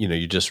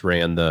 you just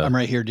ran I'm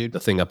right here, dude. The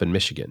thing up in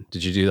Michigan.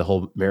 Did you do the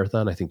whole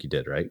marathon? I think you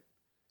did, right?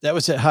 That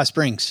was at Hot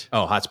Springs.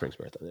 Oh, Hot Springs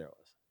Marathon. There it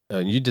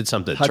was. You did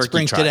something. Hot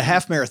Springs did a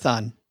half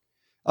marathon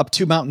up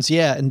 2 mountains.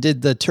 Yeah. And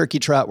did the turkey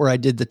trot where I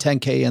did the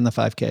 10K and the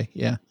 5K.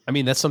 Yeah. I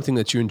mean, that's something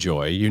that you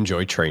enjoy. You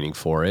enjoy training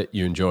for it.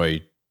 You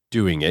enjoy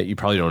doing it. You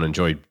probably don't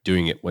enjoy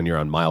doing it when you're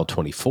on mile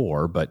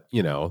 24, but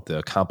the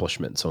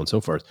accomplishment and so on and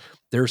so forth.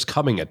 There's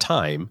coming a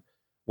time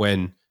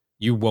when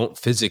you won't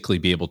physically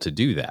be able to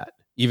do that,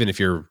 even if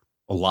you're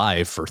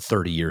alive for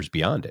 30 years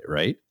beyond it,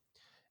 right?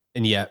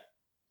 And yet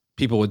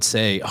people would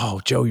say,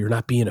 "Oh, Joe, you're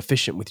not being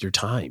efficient with your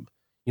time.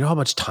 You know how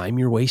much time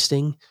you're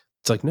wasting?"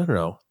 It's like,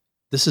 no.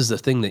 This is the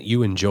thing that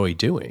you enjoy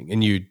doing,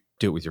 and you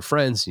do it with your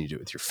friends and you do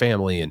it with your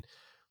family. And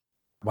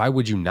why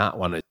would you not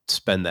want to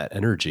spend that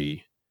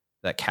energy,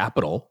 that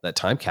capital, that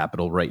time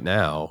capital right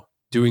now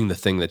doing the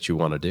thing that you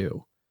want to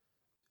do?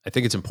 I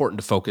think it's important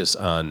to focus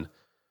on,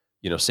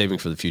 saving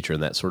for the future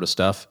and that sort of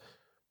stuff.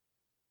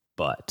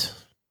 But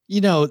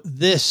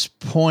this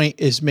point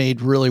is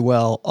made really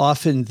well.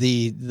 Often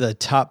the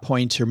top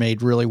points are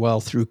made really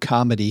well through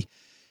comedy.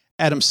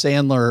 Adam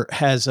Sandler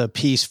has a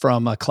piece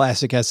from a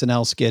classic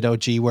SNL skit,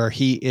 OG, where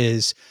he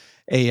is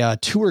a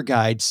tour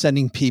guide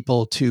sending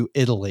people to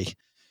Italy.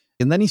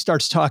 And then he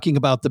starts talking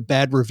about the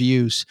bad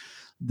reviews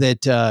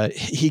that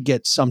he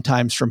gets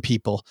sometimes from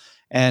people.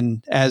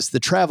 And as the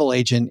travel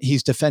agent,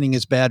 he's defending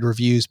his bad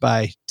reviews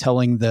by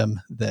telling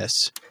them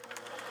this.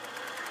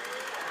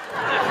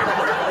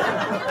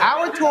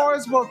 Our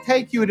tours will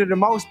take you to the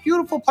most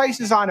beautiful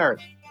places on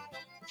earth.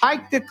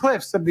 Hike the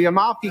cliffs of the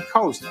Amalfi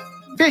Coast.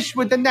 Fish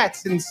with the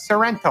nets in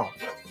Sorrento.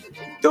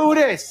 Do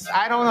this.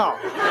 I don't know.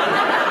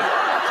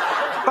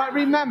 But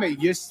remember,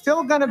 you're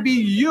still going to be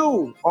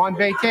you on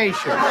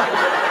vacation.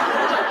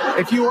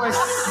 If you are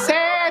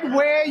sad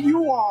where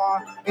you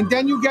are, and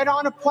then you get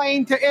on a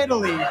plane to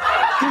Italy,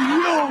 to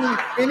you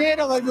in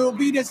Italy will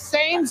be the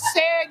same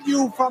sad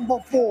you from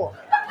before,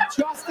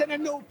 just in a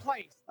new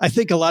place. I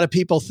think a lot of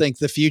people think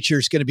the future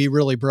is going to be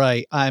really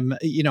bright.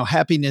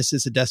 Happiness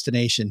is a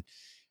destination.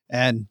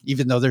 And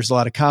even though there's a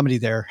lot of comedy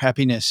there,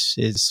 happiness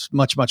is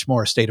much, much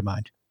more a state of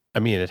mind. I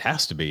mean, it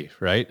has to be,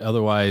 right?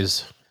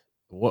 Otherwise,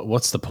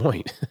 what's the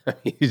point?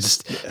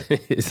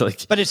 It's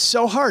like, but it's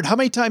so hard. How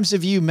many times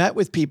have you met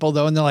with people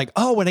though, and they're like,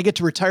 "Oh, when I get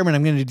to retirement,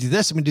 I'm going to do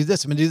this. I'm going to do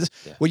this. I'm going to do this."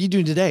 Yeah. What are you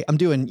doing today? I'm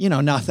doing,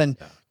 nothing,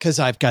 because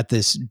I've got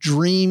this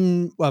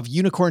dream of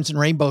unicorns and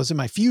rainbows in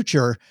my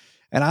future,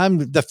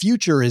 and the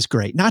future is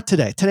great. Not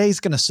today. Today's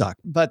going to suck,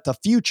 but the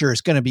future is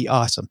going to be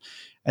awesome.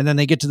 And then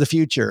they get to the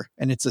future,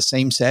 and it's the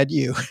same sad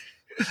you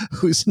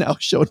who's now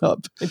shown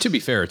up. And to be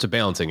fair, it's a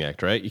balancing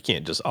act, right? You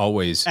can't just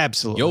always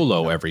absolutely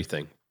YOLO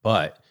everything,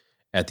 but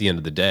at the end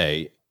of the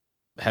day,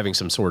 having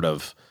some sort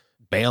of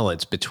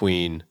balance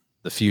between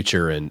the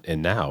future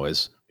and now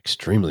is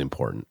extremely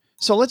important.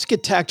 So let's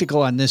get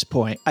tactical on this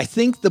point. I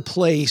think the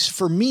place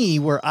for me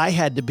where I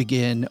had to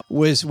begin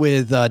was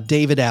with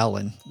David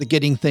Allen, the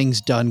Getting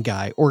Things Done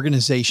guy,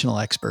 organizational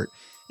expert.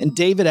 And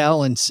David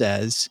Allen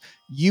says,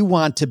 you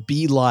want to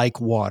be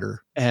like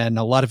water. And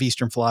a lot of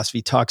Eastern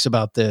philosophy talks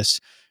about this.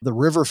 The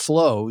river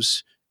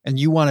flows, and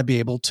you want to be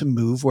able to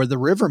move where the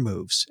river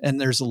moves.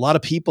 And there's a lot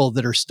of people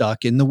that are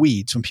stuck in the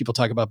weeds. When people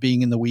talk about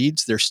being in the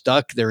weeds, they're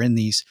stuck. They're in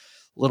these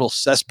little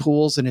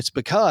cesspools. And it's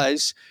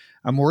because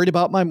I'm worried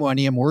about my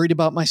money. I'm worried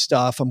about my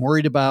stuff. I'm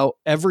worried about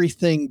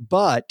everything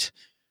but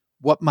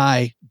what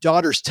my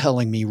daughter's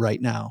telling me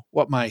right now,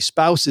 what my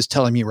spouse is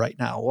telling me right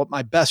now, what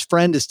my best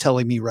friend is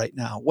telling me right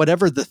now.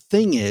 Whatever the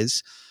thing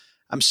is,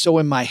 I'm so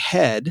in my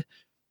head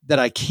that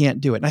I can't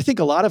do it. And I think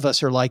a lot of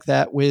us are like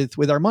that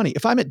with our money.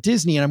 If I'm at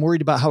Disney and I'm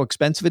worried about how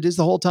expensive it is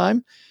the whole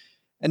time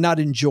and not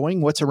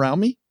enjoying what's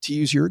around me, to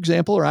use your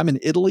example, or I'm in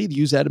Italy, to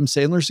use Adam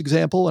Sandler's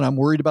example, and I'm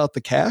worried about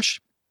the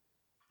cash,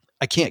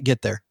 I can't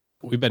get there.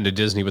 We've been to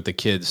Disney with the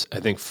kids,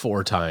 I think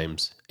 4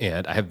 times,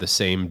 and I have the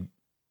same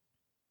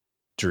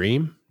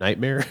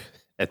nightmare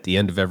at the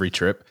end of every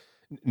trip.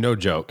 No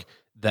joke.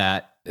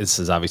 This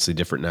is obviously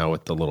different now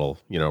with the little,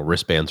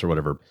 wristbands or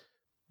whatever.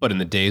 But in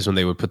the days when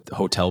they would put the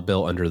hotel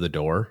bill under the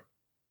door,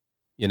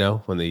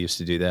 when they used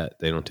to do that,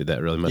 they don't do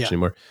that really much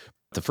anymore.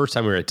 The first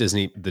time we were at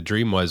Disney, the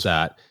dream was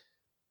that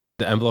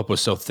the envelope was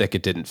so thick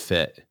it didn't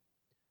fit.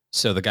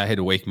 So the guy had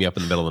to wake me up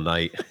in the middle of the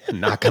night and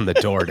knock on the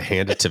door to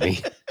hand it to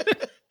me.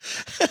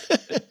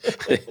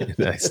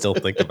 And I still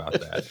think about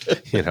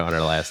that, on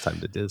our last time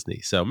to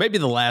Disney. So maybe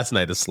the last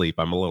night of sleep,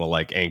 I'm a little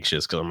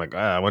anxious because I'm like,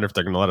 I wonder if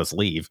they're going to let us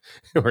leave.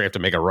 We're going to have to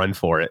make a run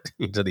for it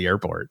to the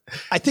airport.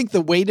 I think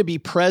the way to be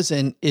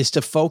present is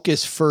to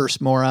focus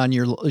first more on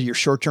your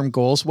short-term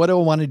goals. What do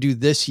I want to do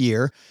this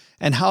year?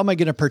 And how am I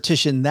going to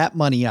partition that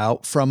money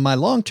out from my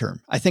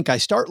long-term? I think I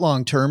start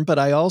long-term, but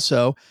I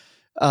also,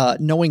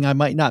 knowing I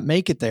might not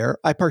make it there,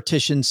 I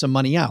partition some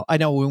money out. I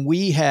know when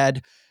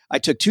I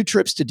took 2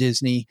 trips to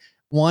Disney.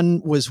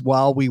 One was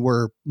while we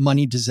were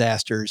money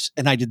disasters,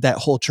 and I did that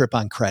whole trip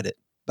on credit,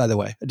 by the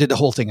way. I did the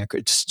whole thing on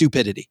credit.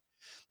 Stupidity.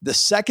 The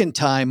second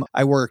time,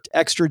 I worked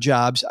extra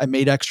jobs, I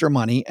made extra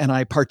money, and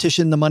I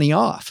partitioned the money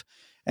off.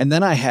 And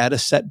then I had a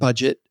set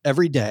budget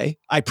every day.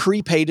 I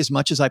prepaid as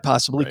much as I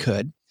possibly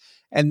could.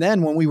 And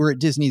then when we were at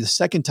Disney the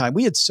second time,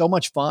 we had so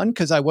much fun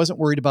because I wasn't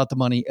worried about the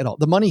money at all.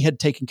 The money had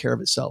taken care of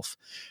itself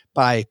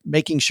by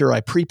making sure I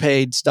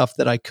prepaid stuff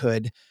that I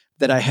could,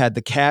 that I had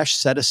the cash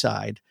set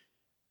aside.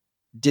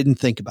 Didn't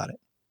think about it.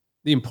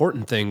 The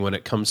important thing when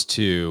it comes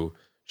to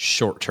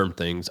short-term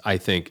things, I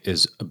think,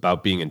 is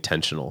about being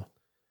intentional.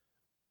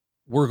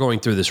 We're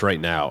going through this right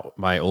now.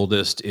 My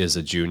oldest is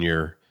a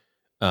junior,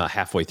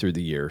 halfway through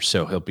the year.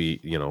 So he'll be,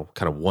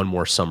 kind of one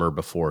more summer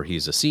before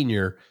he's a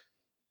senior.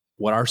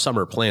 What our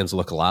summer plans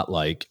look a lot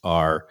like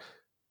are,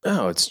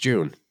 it's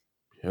June.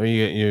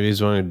 You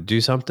guys want to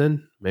do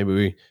something?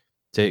 Maybe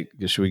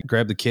should we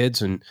grab the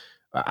kids and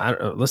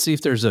let's see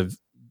if there's a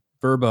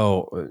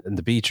Verbo in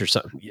the beach or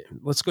something. Yeah,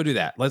 let's go do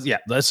that. Let's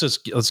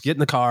get in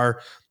the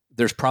car.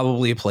 There's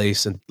probably a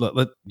place, and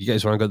you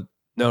guys want to go?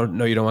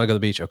 No, you don't want to go to the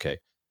beach. Okay.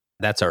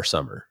 That's our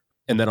summer.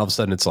 And then all of a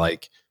sudden it's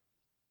like,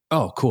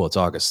 oh, cool. It's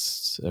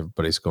August.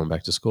 Everybody's going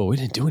back to school. We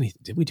didn't do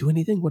anything. Did we do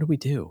anything? What did we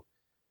do?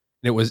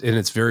 And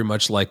it's very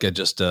much like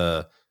just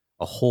a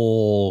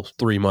whole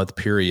 3-month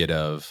period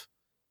of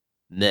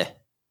meh.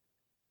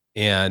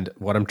 And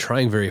what I'm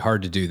trying very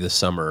hard to do this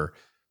summer,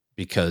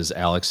 because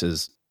Alex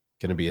is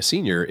going to be a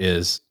senior,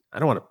 is I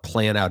don't want to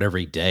plan out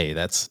every day.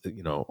 That's,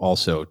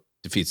 also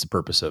defeats the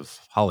purpose of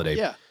holiday.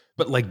 Yeah.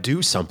 But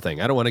do something.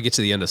 I don't want to get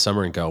to the end of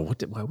summer and go,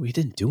 we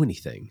didn't do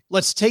anything.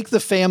 Let's take the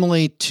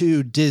family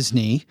to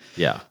Disney.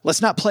 Yeah.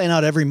 Let's not plan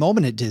out every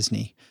moment at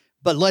Disney,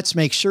 but let's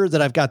make sure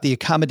that I've got the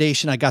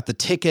accommodation, I got the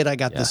ticket, I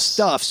got the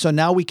stuff. So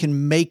now we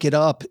can make it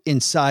up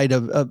inside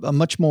of a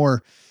much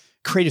more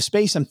creative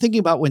space. I'm thinking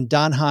about when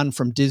Don Hahn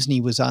from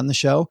Disney was on the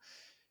show,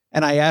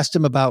 and I asked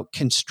him about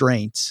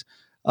constraints,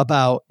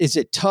 about, is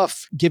it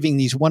tough giving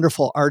these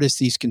wonderful artists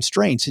these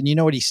constraints? And you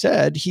know what he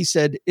said? He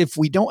said, if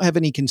we don't have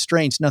any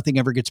constraints, nothing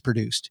ever gets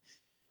produced.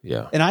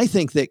 Yeah. And I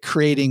think that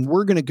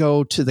we're going to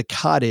go to the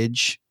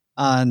cottage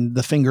on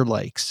the Finger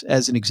Lakes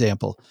as an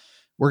example.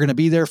 We're going to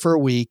be there for a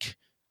week.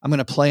 I'm going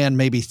to plan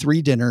maybe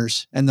 3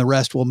 dinners, and the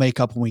rest we'll make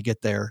up when we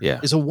get there.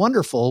 Yeah. Is a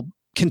wonderful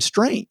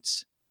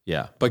constraints.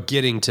 Yeah. But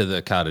getting to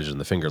the cottage in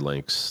the Finger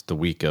Lakes the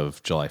week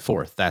of July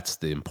 4th, that's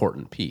the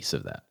important piece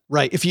of that.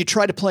 Right. If you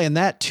try to plan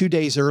that 2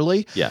 days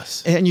early,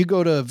 yes, and you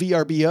go to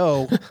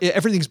VRBO,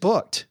 everything's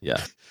booked.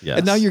 Yeah. Yes.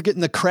 And now you're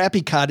getting the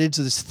crappy cottage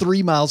that's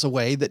 3 miles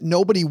away that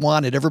nobody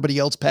wanted, everybody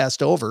else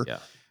passed over. Yeah.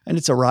 And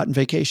it's a rotten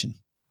vacation.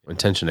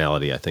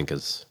 Intentionality, I think,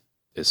 is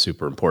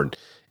super important.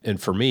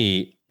 And for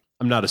me,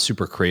 I'm not a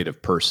super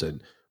creative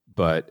person,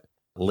 but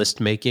list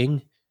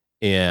making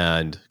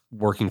and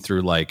working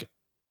through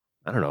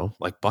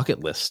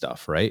bucket list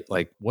stuff, right?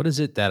 What is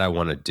it that I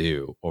want to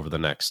do over the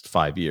next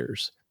 5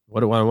 years? What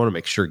do I want to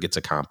make sure gets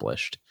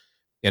accomplished?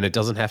 And it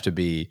doesn't have to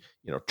be,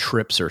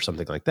 trips or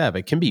something like that, but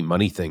it can be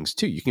money things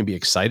too. You can be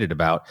excited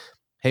about,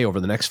 hey, over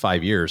the next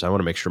 5 years, I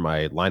want to make sure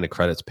my line of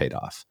credit's paid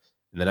off.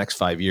 In the next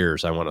 5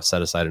 years, I want to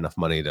set aside enough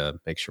money to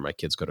make sure my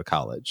kids go to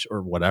college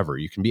or whatever.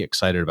 You can be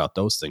excited about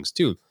those things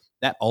too.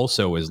 That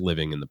also is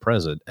living in the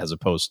present, as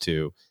opposed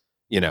to,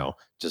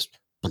 just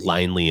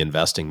blindly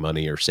investing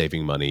money or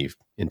saving money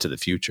into the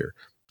future.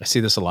 I see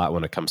this a lot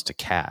when it comes to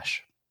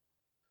cash.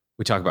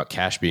 We talk about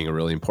cash being a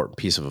really important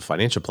piece of a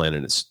financial plan,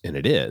 and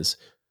it is,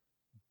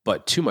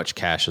 but too much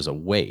cash is a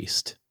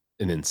waste,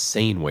 an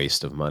insane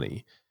waste of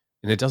money.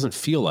 And it doesn't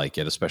feel like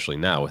it, especially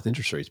now with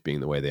interest rates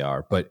being the way they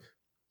are. But,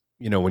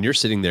 when you're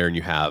sitting there and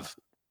you have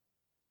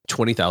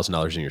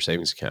 $20,000 in your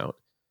savings account,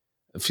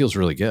 it feels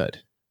really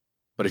good.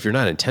 But if you're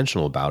not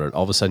intentional about it,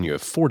 all of a sudden you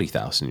have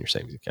 $40,000 in your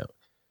savings account.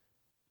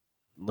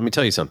 Let me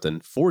tell you something,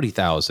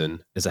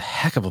 40,000 is a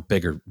heck of a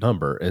bigger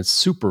number, and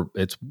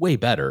it's way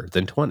better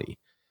than 20.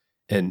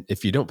 And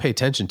if you don't pay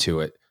attention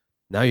to it,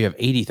 now you have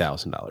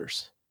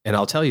 $80,000. And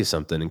I'll tell you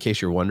something, in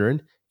case you're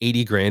wondering,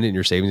 80 grand in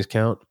your savings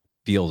account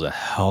feels a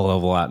hell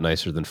of a lot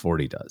nicer than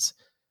 40 does.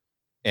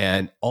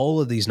 And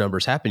all of these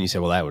numbers happen. You say,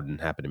 well, that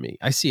wouldn't happen to me.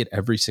 I see it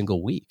every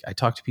single week. I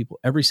talk to people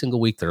every single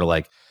week that are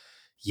like,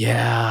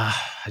 yeah,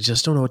 I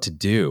just don't know what to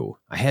do.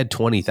 I had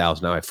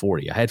 20,000, now I have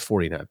 40. I had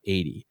 40, now I have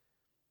 80.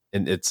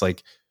 And it's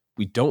like,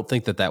 we don't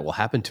think that will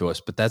happen to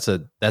us, but that's a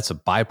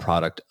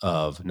byproduct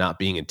of not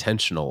being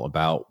intentional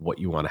about what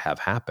you want to have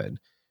happen.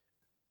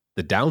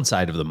 The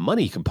downside of the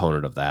money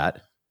component of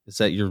that is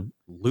that you're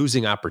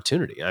losing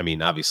opportunity. I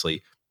mean,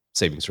 obviously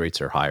savings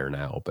rates are higher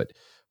now, but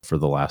for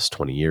the last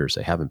 20 years,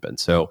 they haven't been.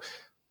 So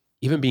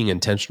even being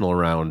intentional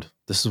around,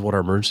 this is what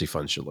our emergency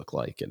fund should look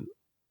like. And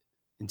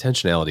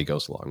intentionality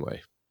goes a long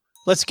way.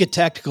 Let's get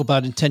tactical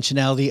about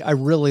intentionality. I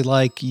really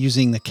like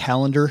using the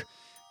calendar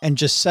and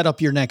just set up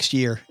your next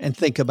year and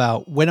think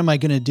about, when am I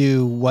going to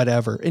do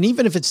whatever? And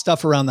even if it's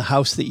stuff around the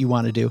house that you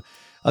want to do,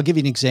 I'll give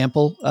you an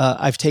example.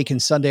 I've taken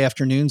Sunday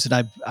afternoons,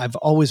 and I've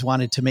always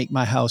wanted to make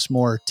my house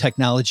more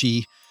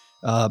technology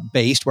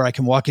based, where I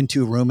can walk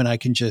into a room and I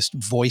can just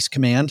voice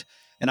command.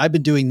 And I've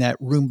been doing that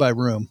room by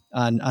room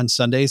on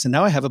Sundays. And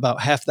now I have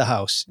about half the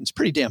house. It's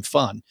pretty damn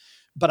fun.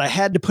 But I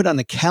had to put on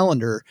the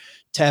calendar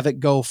to have it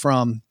go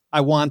from,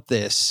 I want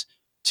this,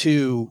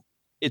 to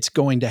it's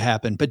going to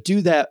happen. But do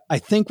that, I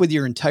think, with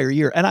your entire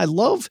year. And I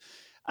love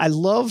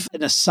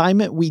an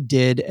assignment we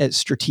did at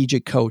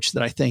Strategic Coach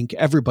that I think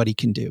everybody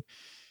can do.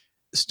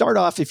 Start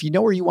off, if you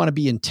know where you want to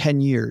be in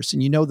 10 years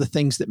and you know the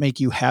things that make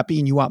you happy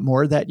and you want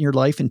more of that in your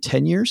life in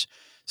 10 years,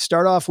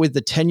 start off with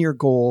the 10-year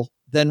goal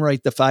then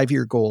write the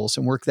 5-year goals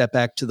and work that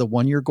back to the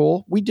 1-year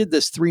goal. We did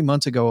this 3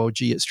 months ago,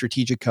 OG, at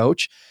Strategic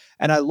Coach.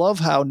 And I love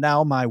how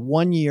now my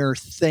 1-year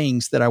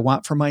things that I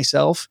want for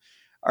myself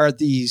are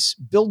these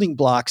building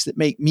blocks that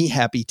make me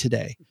happy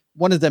today.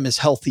 One of them is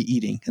healthy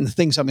eating and the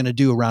things I'm going to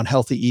do around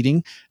healthy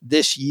eating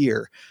this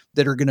year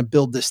that are going to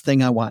build this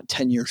thing I want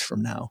 10 years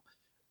from now.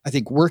 I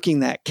think working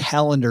that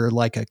calendar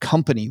like a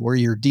company where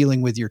you're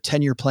dealing with your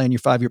 10-year plan, your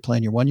 5-year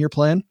plan, your 1-year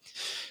plan.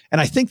 And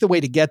I think the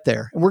way to get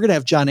there, and we're going to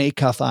have John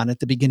Acuff on at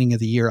the beginning of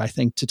the year, I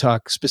think, to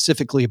talk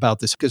specifically about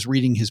this, because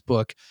reading his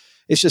book,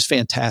 it's just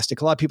fantastic.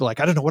 A lot of people are like,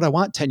 I don't know what I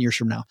want 10 years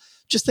from now.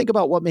 Just think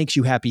about what makes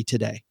you happy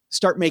today.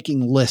 Start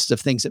making lists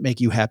of things that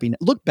make you happy.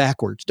 Look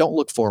backwards. Don't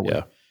look forward.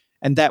 Yeah.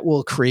 And that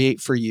will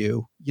create for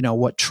you,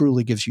 what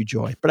truly gives you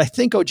joy. But I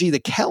think, OG, the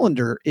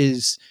calendar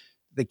is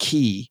the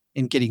key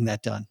in getting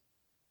that done.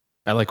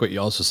 I like what you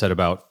also said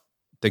about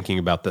thinking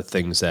about the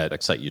things that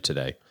excite you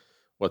today.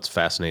 What's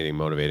fascinating,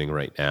 motivating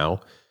right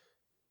now?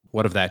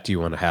 What of that do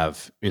you want to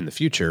have in the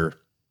future?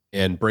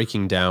 And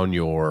breaking down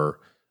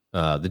your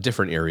the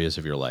different areas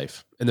of your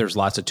life. And there's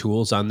lots of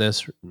tools on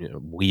this,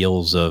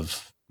 wheels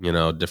of,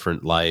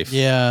 different life.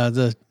 Yeah,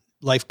 the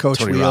life coach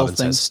Tony wheel Robbins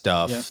thing. has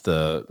stuff. Yeah.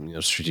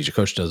 The Strategic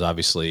Coach does,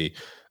 obviously.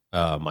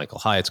 Michael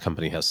Hyatt's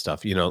company has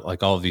stuff.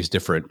 Like all of these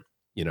different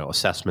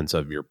assessments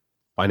of your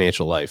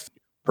financial life,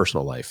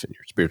 personal life, and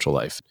your spiritual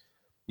life,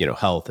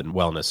 health and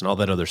wellness and all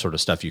that other sort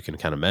of stuff you can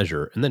kind of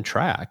measure and then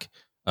track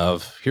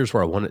of here's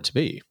where I want it to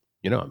be.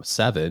 I'm a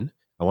 7.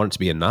 I want it to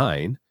be a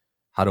 9.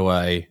 How do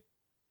I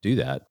do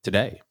that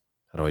today?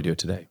 How do I do it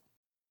today?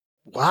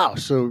 Wow.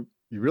 So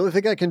you really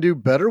think I can do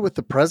better with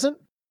the present?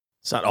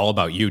 It's not all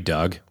about you,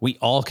 Doug. We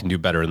all can do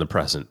better in the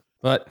present.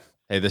 But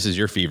hey, this is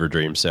your fever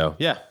dream. So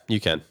yeah, you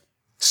can.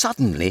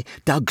 Suddenly,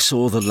 Doug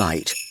saw the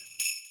light.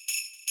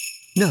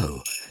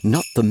 No,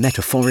 not the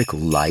metaphorical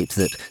light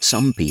that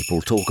some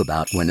people talk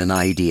about when an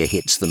idea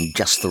hits them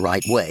just the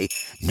right way.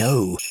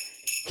 No,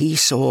 he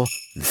saw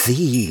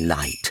the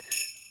light,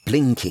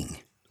 blinking.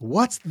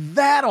 What's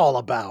that all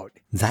about?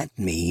 That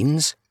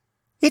means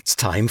it's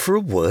time for a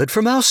word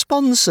from our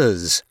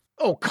sponsors.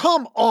 Oh,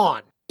 come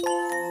on.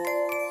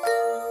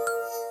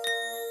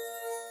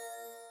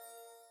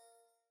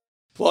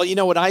 Well,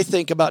 when I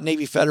think about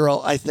Navy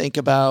Federal, I think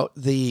about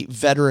the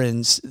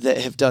veterans that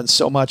have done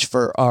so much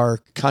for our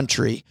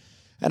country.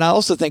 And I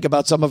also think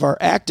about some of our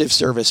active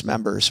service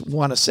members.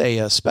 Want to say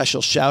a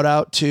special shout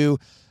out to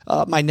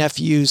my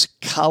nephews,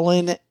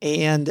 Colin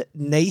and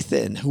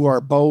Nathan, who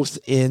are both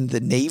in the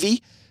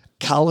Navy.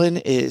 Colin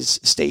is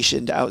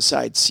stationed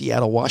outside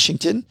Seattle,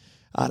 Washington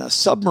on a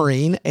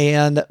submarine.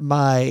 And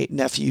my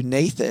nephew,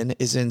 Nathan,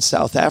 is in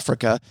South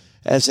Africa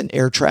as an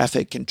air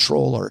traffic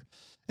controller.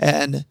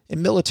 And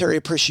in Military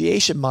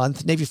Appreciation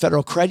Month, Navy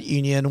Federal Credit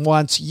Union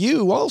wants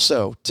you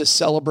also to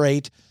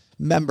celebrate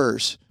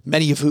members,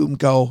 many of whom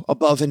go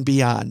above and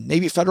beyond.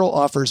 Navy Federal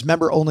offers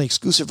member-only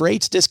exclusive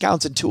rates,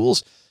 discounts, and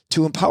tools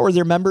to empower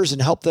their members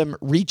and help them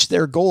reach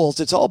their goals.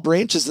 It's all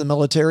branches of the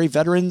military,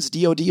 veterans,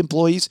 DoD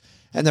employees,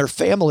 and their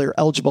family are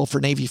eligible for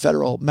Navy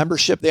Federal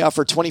membership. They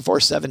offer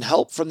 24/7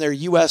 help from their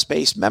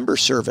U.S.-based member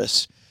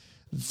service.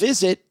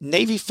 Visit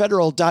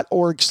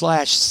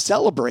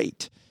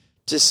NavyFederal.org/celebrate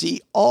to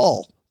see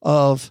all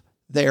of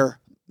their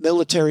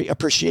Military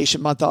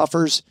Appreciation Month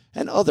offers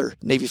and other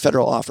Navy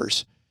Federal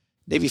offers.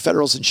 Navy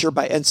Federal is insured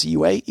by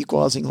NCUA,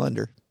 Equal Housing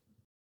Lender.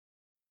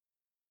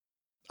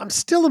 I'm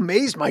still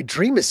amazed my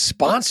dream is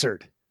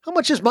sponsored. How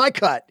much is my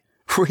cut?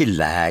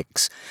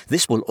 Relax.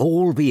 This will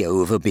all be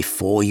over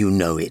before you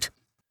know it.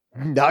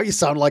 Now you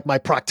sound like my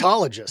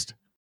proctologist.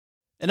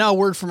 And now a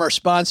word from our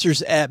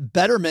sponsors at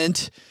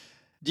Betterment.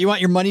 Do you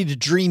want your money to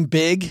dream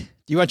big? Do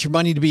you want your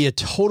money to be a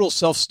total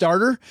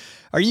self-starter?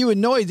 Are you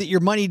annoyed that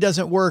your money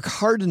doesn't work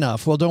hard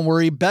enough? Well, don't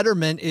worry.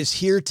 Betterment is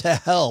here to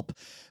help.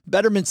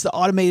 Betterment's the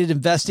automated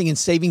investing and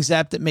savings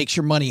app that makes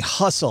your money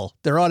hustle.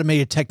 Their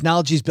automated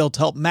technology is built to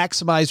help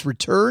maximize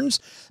returns,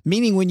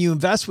 meaning when you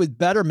invest with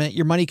Betterment,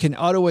 your money can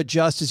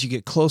auto-adjust as you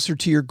get closer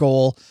to your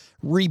goal,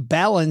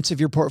 rebalance if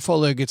your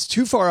portfolio gets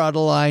too far out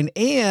of line,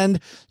 and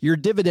your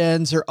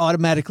dividends are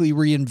automatically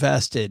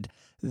reinvested.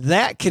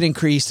 That can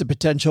increase the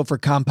potential for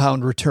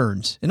compound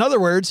returns. In other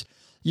words,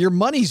 your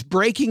money's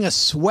breaking a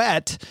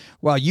sweat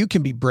while you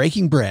can be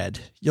breaking bread.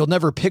 You'll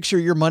never picture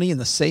your money in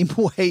the same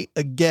way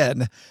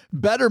again.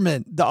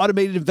 Betterment, the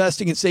automated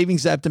investing and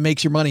savings app that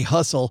makes your money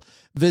hustle.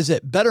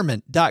 Visit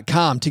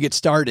Betterment.com to get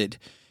started.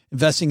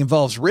 Investing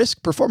involves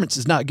risk. Performance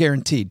is not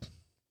guaranteed.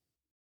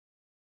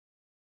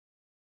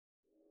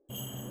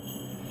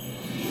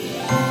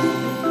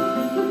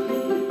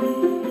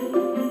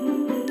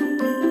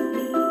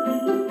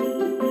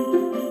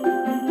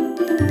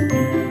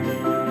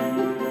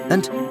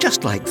 And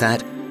just like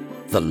that,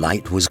 the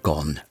light was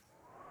gone.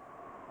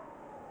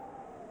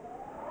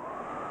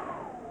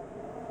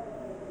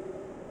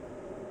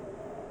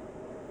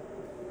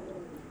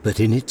 But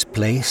in its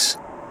place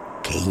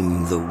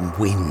came the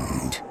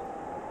wind.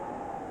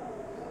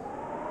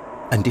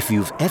 And if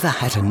you've ever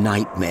had a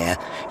nightmare,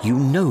 you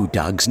know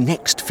Doug's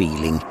next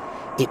feeling.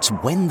 It's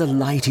when the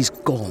light is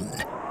gone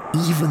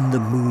even the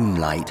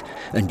moonlight,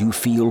 and you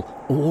feel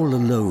all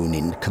alone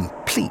in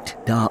complete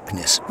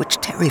darkness, which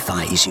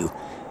terrifies you,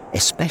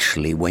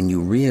 especially when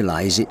you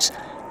realize it's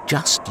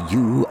just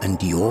you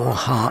and your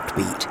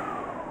heartbeat.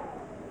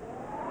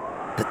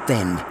 But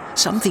then,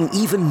 something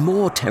even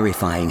more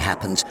terrifying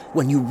happens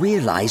when you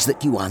realize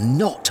that you are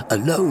not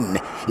alone.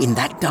 In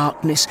that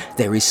darkness,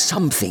 there is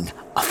something,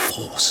 a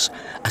force,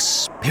 a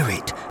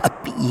spirit, a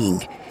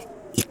being.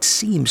 It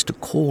seems to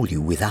call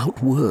you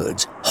without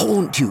words,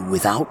 haunt you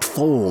without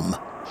form.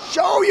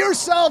 Show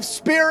yourself,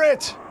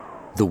 spirit!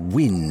 The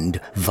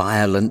wind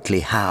violently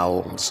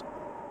howls.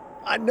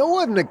 I know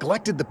I've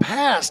neglected the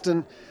past,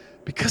 and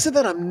because of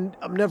that, I'm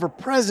never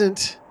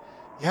present.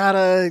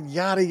 Yada,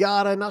 yada,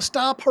 yada. Now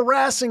stop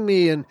harassing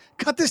me and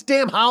cut this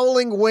damn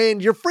howling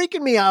wind. You're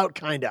freaking me out,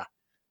 kinda.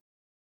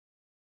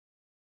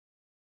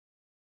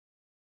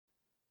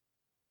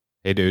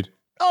 Hey, dude.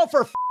 Oh,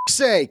 for f***'s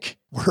sake.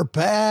 We're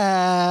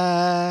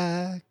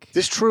back.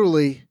 This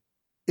truly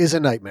is a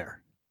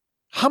nightmare.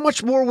 How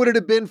much more would it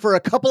have been for a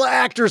couple of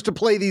actors to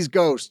play these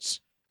ghosts?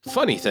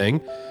 Funny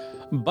thing,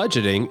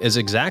 budgeting is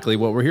exactly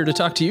what we're here to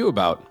talk to you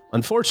about.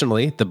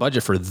 Unfortunately, the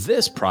budget for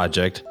this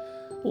project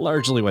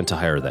largely went to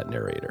hire that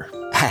narrator.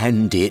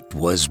 And it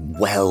was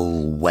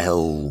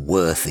well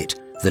worth it,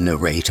 the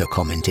narrator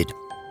commented.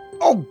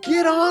 Oh,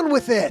 get on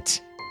with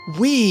it.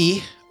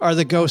 We are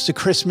the ghosts of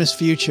Christmas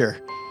future.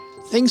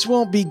 Things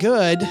won't be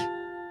good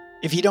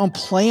if you don't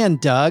plan,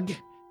 Doug.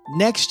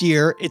 Next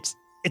year, it's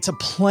a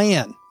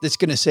plan that's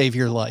going to save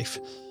your life.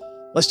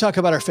 Let's talk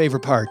about our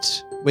favorite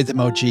parts with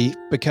Emoji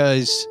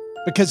because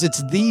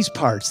it's these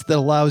parts that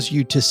allows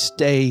you to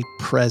stay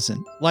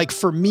present. Like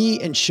for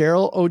me and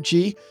Cheryl,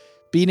 OG,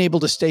 being able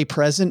to stay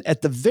present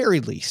at the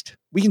very least.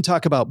 We can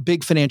talk about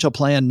big financial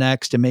plan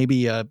next and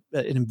maybe an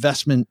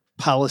investment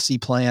policy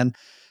plan.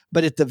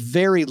 But at the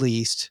very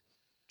least,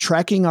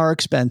 tracking our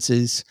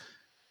expenses,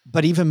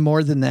 but even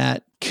more than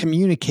that,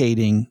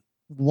 communicating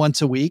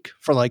once a week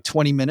for like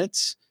 20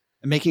 minutes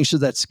and making sure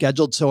that's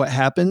scheduled so it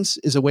happens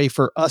is a way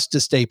for us to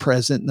stay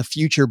present and the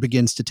future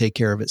begins to take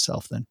care of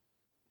itself then.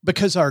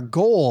 Because our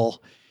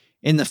goal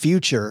in the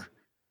future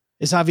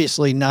is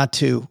obviously not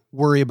to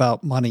worry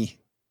about money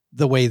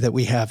the way that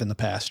we have in the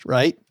past,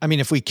 right? I mean,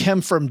 if we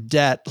came from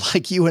debt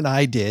like you and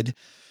I did,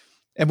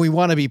 and we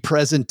want to be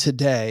present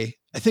today,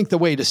 I think the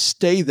way to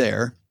stay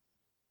there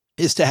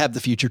is to have the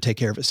future take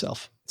care of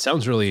itself. It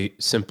sounds really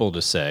simple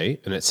to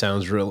say, and it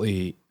sounds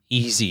really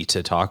easy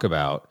to talk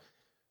about.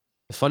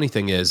 The funny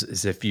thing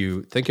is if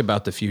you think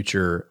about the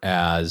future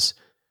as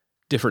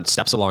different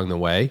steps along the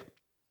way,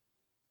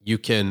 you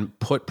can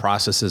put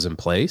processes in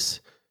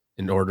place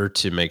in order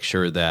to make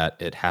sure that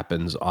it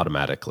happens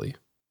automatically.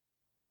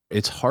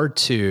 It's hard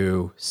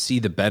to see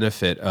the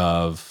benefit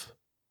of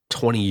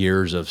 20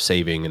 years of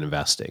saving and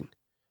investing.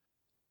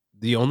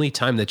 The only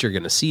time that you're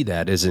going to see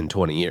that is in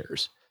 20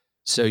 years.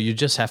 So you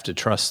just have to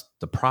trust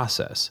the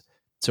process.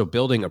 So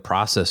building a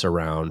process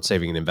around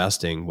saving and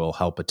investing will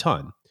help a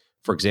ton.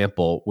 For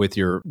example, with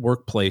your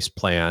workplace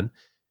plan,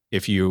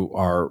 if you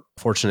are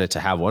fortunate to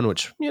have one,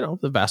 which,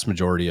 the vast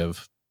majority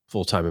of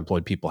full-time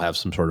employed people have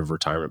some sort of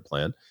retirement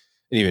plan.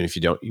 And even if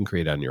you don't, you can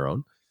create it on your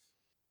own.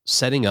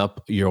 Setting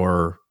up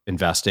your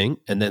investing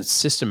and then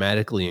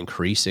systematically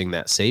increasing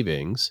that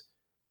savings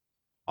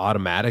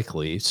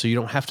automatically. So you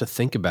don't have to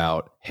think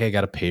about, hey, I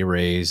got a pay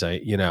raise.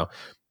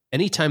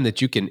 Anytime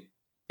that you can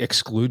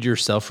exclude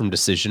yourself from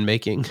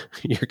decision-making,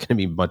 you're going to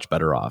be much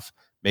better off.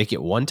 Make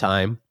it one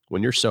time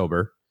when you're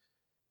sober.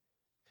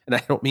 And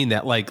I don't mean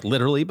that like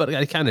literally, but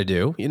I kind of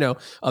do,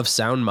 of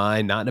sound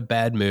mind, not in a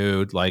bad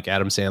mood. Like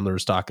Adam Sandler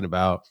was talking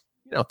about,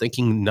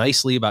 thinking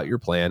nicely about your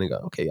plan and go,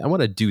 okay, I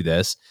want to do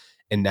this.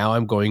 And now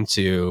I'm going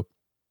to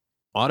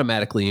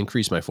automatically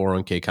increase my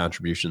 401k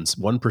contributions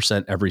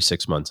 1% every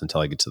 6 months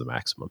until I get to the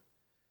maximum.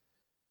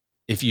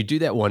 If you do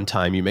that one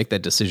time, you make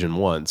that decision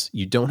once,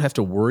 you don't have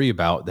to worry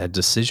about that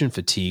decision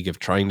fatigue of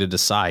trying to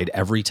decide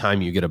every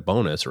time you get a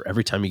bonus or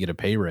every time you get a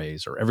pay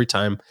raise or every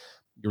time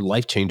your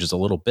life changes a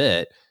little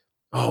bit.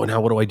 Oh,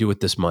 now what do I do with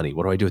this money?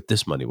 What do I do with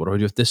this money? What do I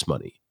do with this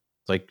money?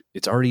 It's like,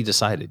 it's already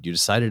decided. You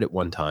decided it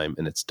one time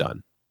and it's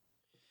done.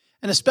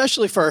 And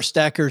especially for our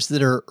stackers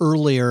that are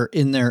earlier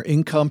in their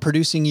income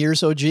producing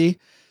years, OG,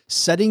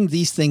 setting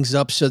these things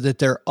up so that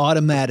they're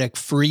automatic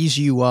frees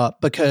you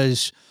up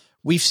because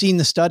we've seen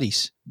the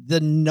studies. The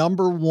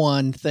number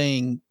one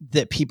thing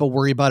that people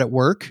worry about at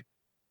work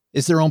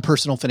is their own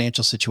personal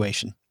financial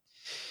situation.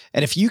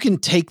 And if you can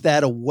take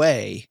that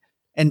away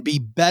and be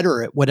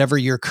better at whatever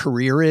your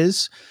career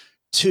is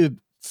to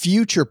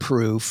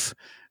future-proof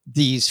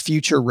these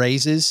future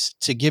raises,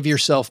 to give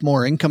yourself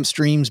more income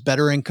streams,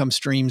 better income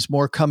streams,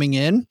 more coming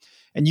in,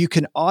 and you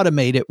can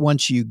automate it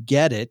once you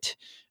get it.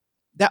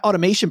 That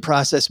automation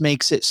process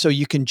makes it so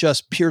you can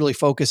just purely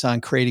focus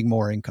on creating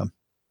more income.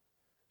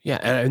 Yeah.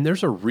 And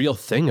there's a real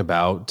thing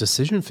about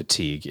decision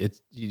fatigue.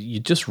 You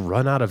just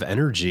run out of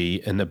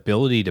energy and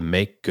ability to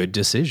make good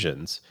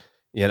decisions.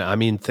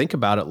 Think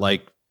about it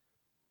like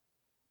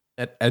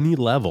at any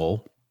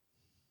level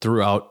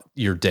throughout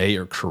your day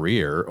or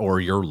career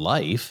or your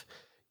life,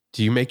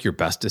 Do you make your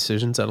best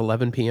decisions at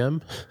 11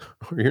 p.m.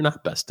 or you're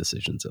not best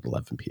decisions at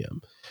 11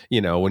 p.m.?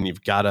 You know, when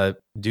you've got to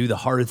do the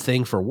hard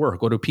thing for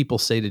work, what do people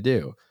say to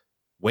do?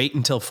 Wait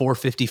until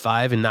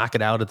 4:55 and knock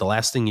it out at the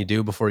last thing you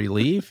do before you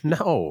leave?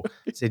 No,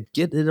 say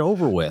get it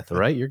over with,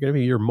 right? You're going to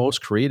be your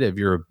most creative.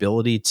 Your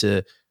ability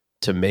to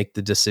make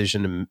the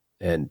decision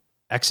and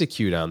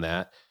execute on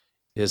that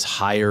is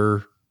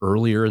higher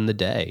earlier in the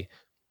day.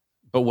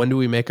 But when do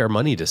we make our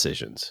money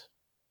decisions?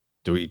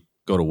 Do we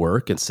go to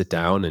work and sit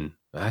down and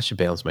I should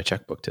balance my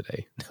checkbook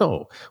today?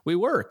 No, we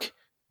work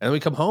and then we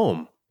come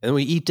home and then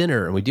we eat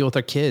dinner and we deal with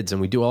our kids and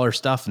we do all our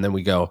stuff. And then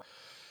we go,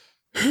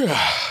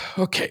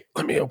 okay,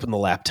 let me open the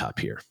laptop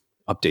here,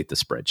 update the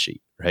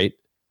spreadsheet, right?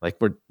 Like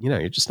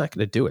you're just not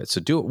going to do it.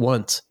 So do it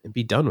once and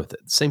be done with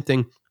it. Same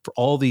thing for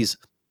all of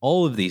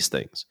these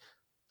things.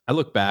 I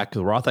look back,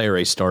 the Roth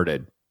IRA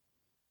started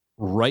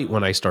right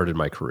when I started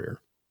my career.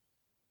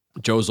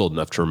 Joe's old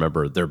enough to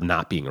remember there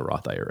not being a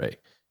Roth IRA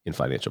in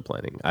financial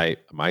planning.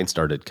 Mine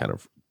started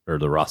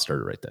the Roth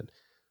started right then.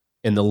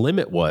 And the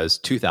limit was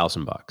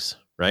 $2,000,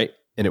 right?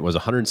 And it was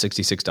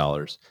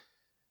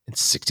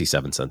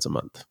 $166.67 a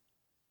month,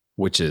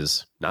 which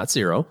is not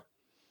zero,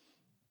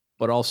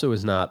 but also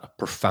is not a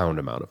profound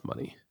amount of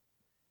money.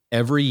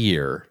 Every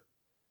year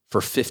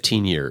for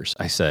 15 years,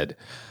 I said,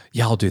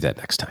 yeah, I'll do that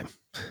next time.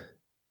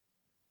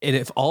 And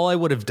if all I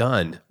would have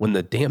done when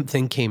the damn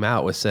thing came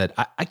out was said,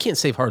 I can't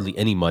save hardly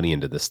any money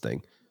into this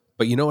thing,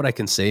 but you know what I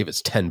can save?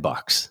 It's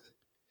 $10.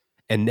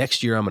 And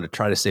next year I'm going to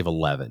try to save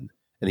 11.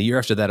 And the year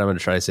after that, I'm going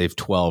to try to save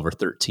 12 or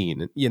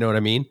 13. You know what I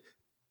mean?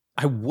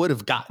 I would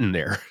have gotten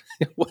there.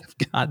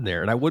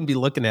 And I wouldn't be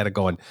looking at it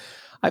going,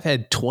 I've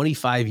had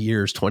 25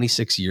 years,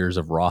 26 years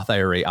of Roth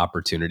IRA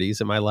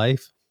opportunities in my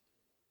life.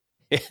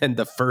 And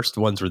the first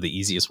ones were the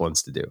easiest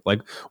ones to do.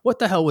 Like, what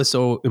the hell was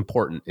so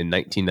important in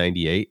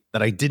 1998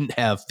 that I didn't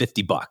have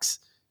 $50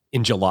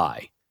 in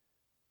July?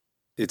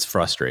 It's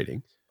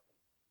frustrating.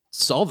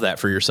 Solve that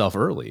for yourself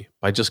early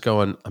by just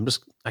going,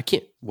 I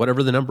can't,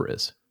 whatever the number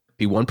is,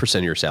 be 1%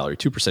 of your salary,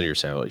 2% of your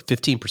salary,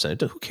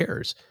 15%. Who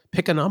cares?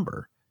 Pick a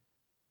number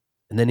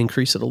and then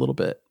increase it a little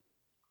bit.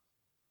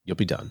 You'll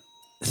be done.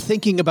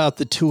 Thinking about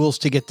the tools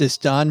to get this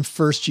done,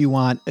 first you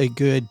want a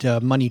good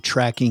money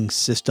tracking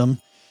system.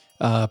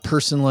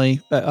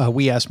 Personally,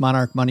 we asked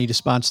Monarch Money to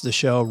sponsor the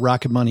show.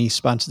 Rocket Money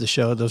sponsor the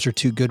show. Those are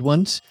two good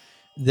ones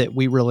that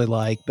we really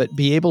like, but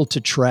be able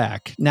to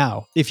track.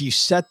 Now, if you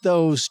set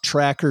those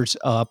trackers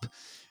up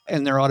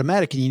and they're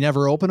automatic and you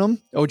never open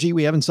them,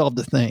 we haven't solved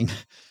a thing.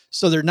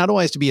 So there not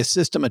only has to be a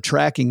system of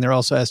tracking, there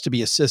also has to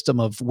be a system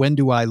of when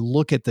do I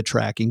look at the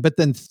tracking. But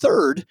then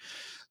third,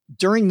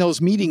 during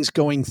those meetings,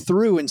 going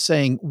through and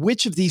saying,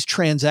 which of these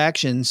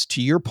transactions,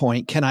 to your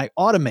point, can I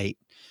automate?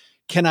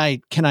 Can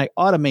I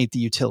automate the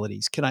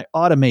utilities? Can I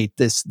automate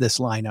this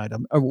line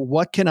item? Or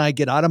what can I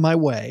get out of my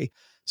way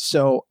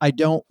so I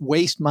don't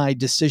waste my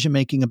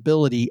decision-making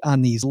ability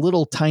on these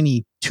little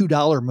tiny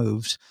 $2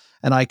 moves,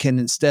 and I can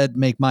instead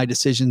make my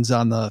decisions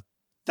on the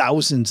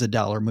thousands of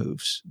dollar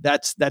moves?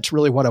 That's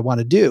really what I want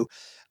to do.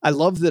 I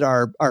love that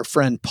our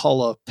friend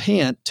Paula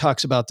Pant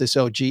talks about this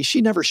OG.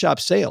 She never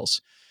shops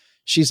sales.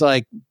 She's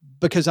like,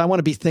 because I want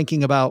to be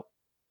thinking about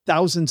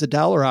thousands of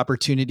dollar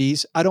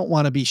opportunities. I don't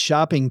want to be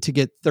shopping to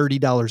get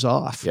 $30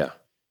 off. Yeah.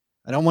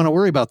 I don't want to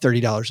worry about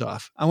 $30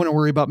 off. I want to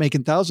worry about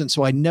making thousands,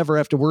 so I never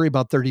have to worry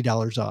about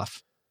 $30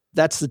 off.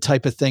 That's the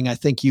type of thing I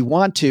think you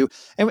want to,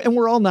 and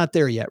we're all not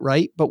there yet,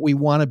 right? But we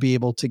want to be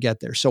able to get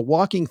there. So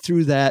walking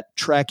through that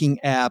tracking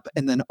app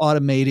and then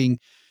automating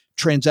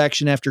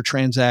transaction after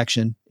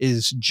transaction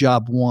is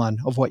job one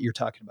of what you're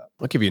talking about.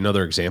 I'll give you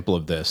another example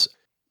of this.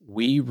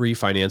 We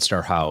refinanced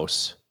our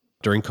house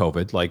during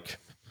COVID, like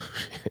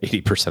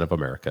 80% of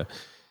America.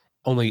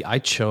 Only I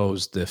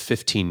chose the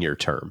 15-year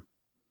term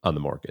on the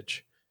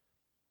mortgage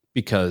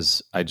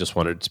because I just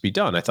wanted it to be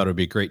done. I thought it would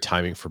be great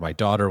timing for my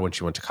daughter when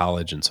she went to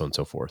college and so on and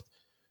so forth.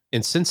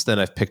 And since then,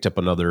 I've picked up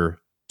another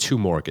 2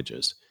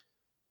 mortgages.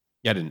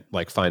 Yeah, I didn't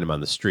find them on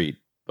the street,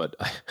 but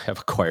I have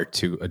acquired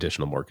 2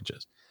 additional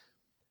mortgages.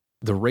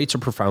 The rates are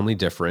profoundly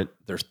different.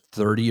 They're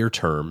 30-year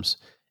terms.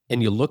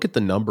 And you look at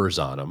the numbers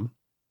on them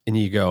and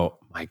you go,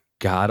 my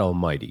God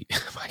almighty, am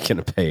I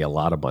going to pay a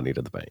lot of money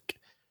to the bank,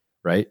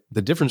 right?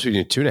 The difference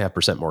between a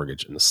 2.5%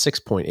 mortgage and a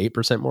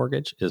 6.8%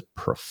 mortgage is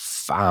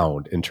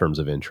profound in terms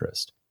of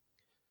interest.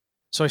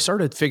 So I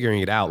started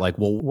figuring it out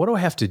what do I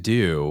have to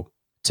do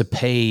to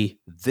pay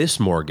this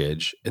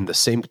mortgage in the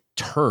same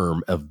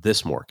term of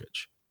this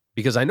mortgage?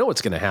 Because I know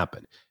it's going to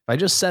happen. If I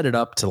just set it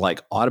up to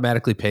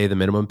automatically pay the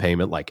minimum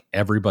payment like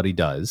everybody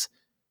does,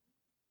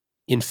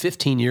 in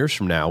 15 years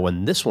from now,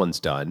 when this one's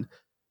done,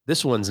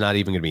 this one's not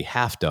even going to be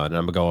half done. And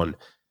I'm going,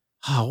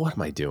 what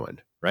am I doing?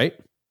 Right?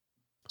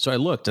 So I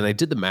looked and I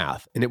did the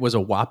math, and it was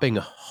a whopping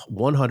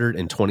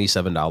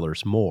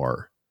 $127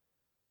 more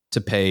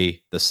to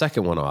pay the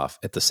second one off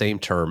at the same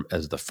term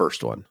as the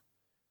first one,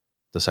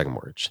 the second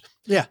mortgage.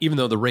 Yeah. Even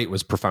though the rate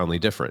was profoundly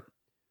different.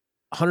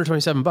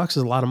 $127 is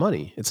a lot of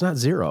money. It's not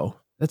zero.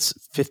 That's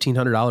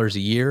 $1,500 a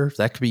year.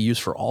 That could be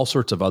used for all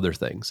sorts of other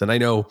things. And I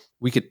know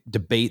we could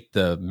debate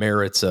the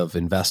merits of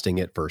investing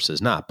it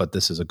versus not, but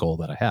this is a goal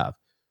that I have.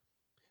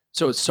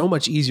 So it's so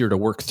much easier to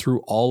work through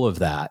all of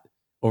that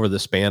over the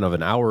span of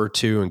an hour or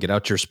two and get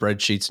out your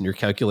spreadsheets and your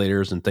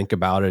calculators and think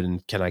about it.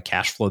 And can I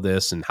cash flow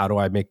this? And how do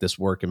I make this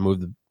work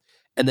and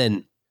and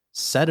then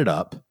set it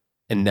up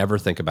and never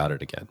think about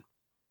it again.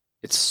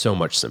 It's so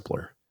much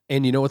simpler.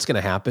 And you know what's going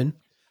to happen?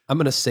 I'm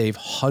going to save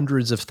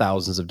hundreds of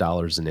thousands of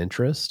dollars in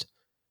interest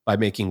by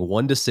making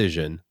one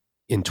decision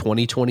in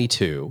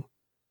 2022,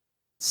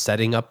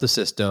 setting up the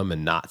system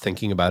and not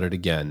thinking about it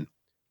again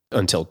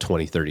until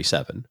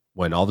 2037,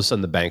 when all of a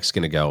sudden the bank's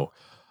going to go,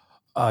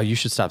 you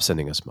should stop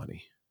sending us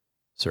money.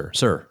 Sir,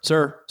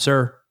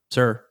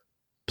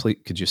 please,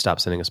 could you stop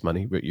sending us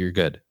money? You're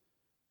good.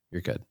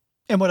 You're good.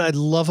 And what I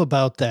love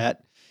about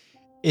that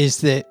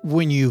is that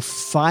when you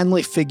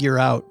finally figure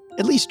out,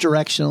 at least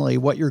directionally,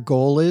 what your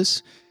goal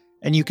is,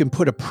 and you can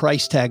put a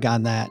price tag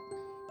on that.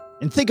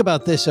 And think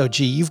about this, OG,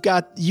 you've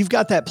got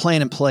that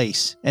plan in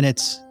place and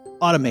it's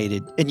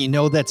automated and you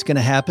know that's going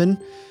to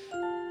happen.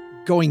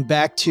 Going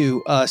back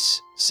to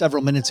us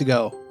several minutes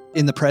ago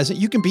in the present,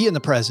 you can be in the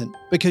present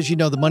because you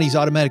know the money's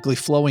automatically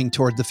flowing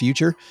toward the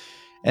future.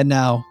 And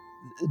now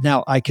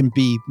I can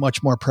be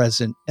much more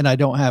present and I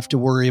don't have to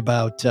worry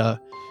about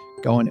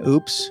going,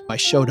 oops, I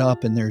showed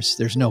up and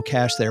there's no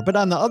cash there. But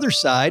on the other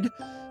side,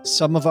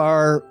 some of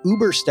our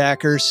Uber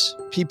stackers,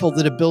 people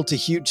that have built a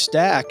huge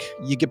stack,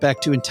 you get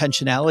back to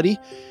intentionality.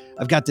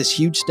 I've got this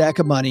huge stack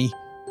of money,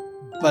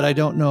 but I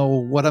don't know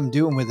what I'm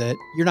doing with it.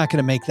 You're not going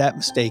to make that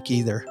mistake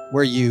either,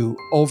 where you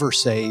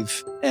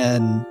oversave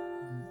and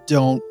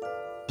don't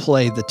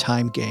play the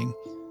time game,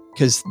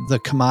 because the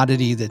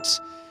commodity that's,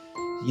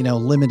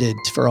 limited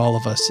for all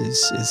of us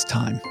is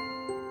time.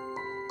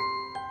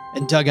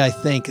 And Doug, I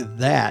think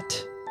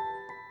that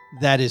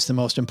is the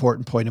most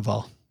important point of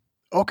all.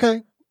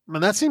 Okay. I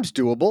mean, that seems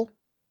doable.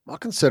 I'll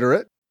consider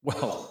it.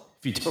 Well,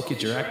 if you don't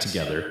get your act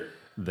together,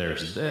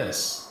 there's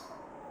this.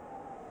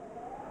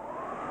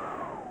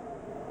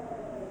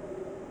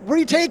 Where are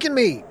you taking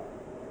me?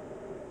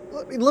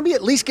 Let me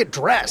at least get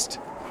dressed.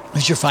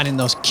 As you're finding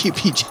those cute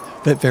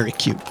PJs, but very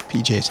cute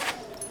PJs.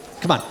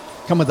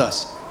 Come with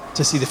us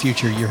to see the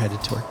future you're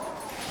headed toward.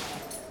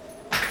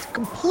 It's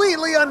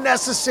completely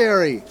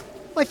unnecessary.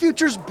 My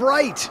future's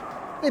bright.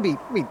 Maybe,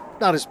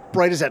 not as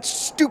bright as that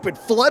stupid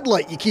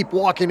floodlight you keep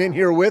walking in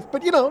here with,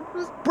 but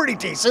it's pretty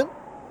decent.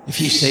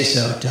 If you say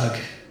so, Doug.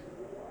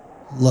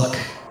 Look.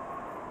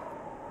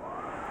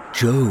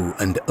 Joe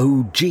and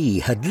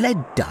OG had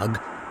led Doug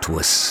to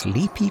a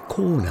sleepy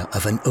corner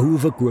of an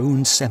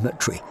overgrown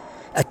cemetery.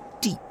 A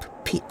deep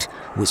pit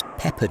was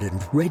peppered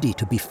and ready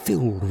to be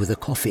filled with a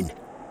coffin.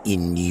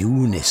 In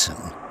unison,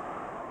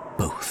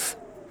 both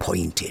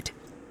pointed.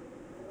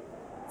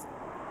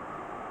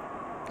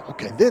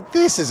 Okay,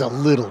 this is a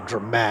little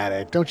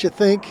dramatic, don't you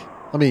think?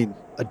 I mean,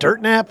 a dirt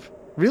nap?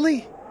 Really?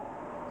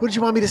 What did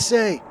you want me to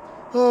say?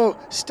 Oh,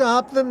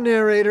 stop them,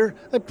 narrator.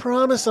 I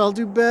promise I'll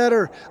do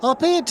better. I'll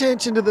pay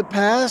attention to the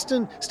past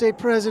and stay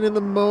present in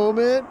the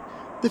moment.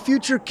 The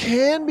future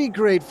can be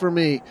great for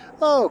me.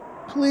 Oh,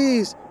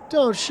 please,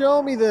 don't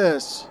show me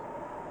this.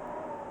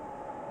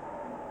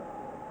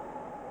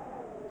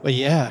 Well,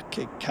 yeah,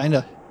 kind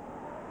of.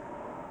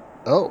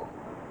 Oh.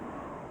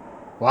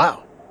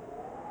 Wow.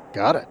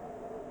 Got it.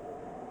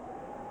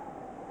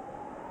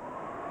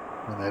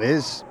 And that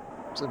is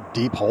a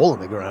deep hole in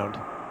the ground.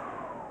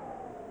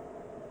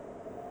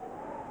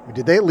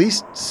 Did they at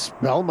least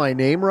spell my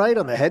name right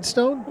on the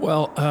headstone?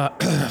 Well,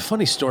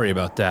 funny story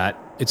about that.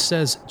 It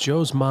says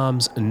Joe's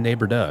mom's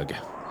neighbor Doug.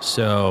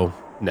 So,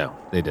 no,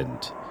 they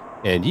didn't.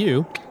 And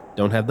you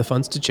don't have the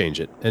funds to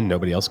change it, and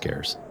nobody else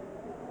cares.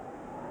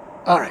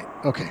 All right,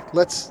 okay,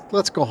 let's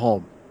go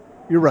home.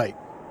 You're right.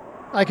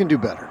 I can do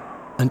better.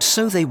 And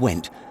so they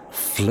went,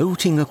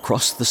 floating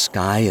across the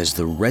sky as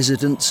the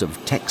residents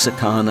of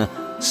Texarkana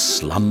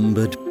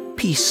slumbered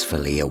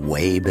peacefully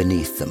away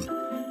beneath them.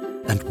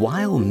 And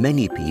while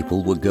many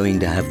people were going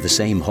to have the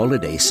same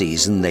holiday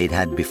season they'd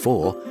had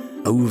before,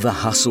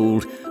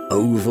 over-hustled,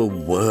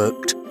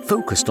 overworked,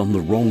 focused on the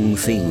wrong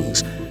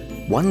things,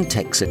 one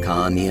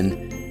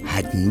Texarkanian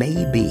had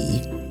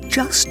maybe,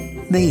 just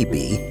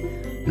maybe,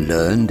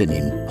 learned an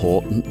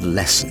important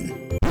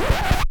lesson.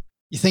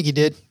 You think he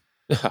did?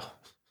 Oh,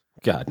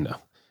 God, no.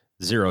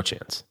 Zero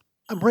chance.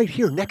 I'm right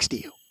here next to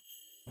you.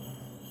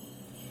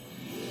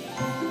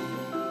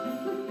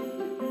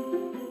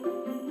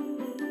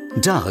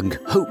 Doug,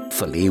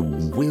 hopefully,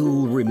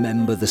 will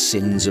remember the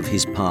sins of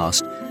his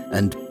past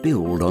and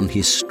build on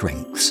his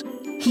strengths.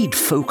 He'd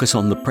focus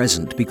on the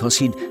present because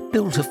he'd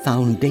built a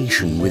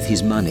foundation with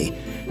his money,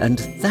 and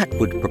that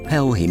would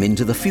propel him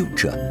into the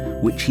future,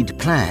 which he'd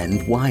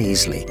planned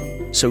wisely,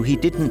 so he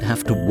didn't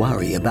have to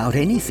worry about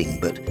anything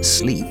but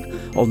sleep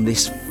on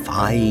this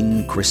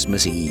fine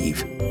Christmas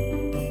Eve.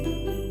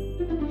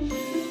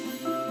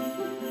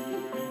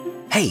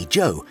 Hey,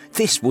 Joe,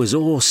 this was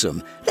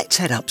awesome. Let's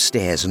head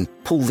upstairs and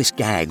pull this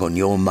gag on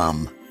your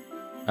mum.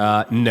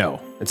 No,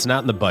 it's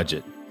not in the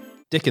budget.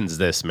 Dickens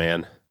this,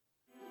 man.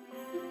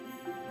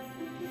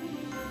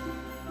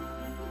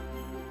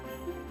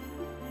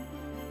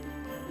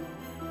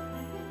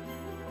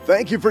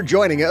 Thank you for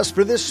joining us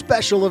for this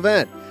special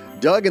event.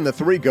 Doug and the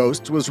Three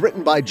Ghosts was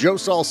written by Joe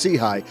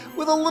Saul-Sehy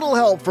with a little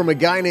help from a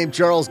guy named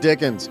Charles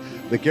Dickens.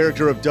 The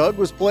character of Doug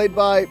was played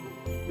by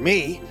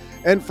me.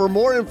 And for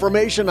more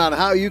information on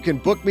how you can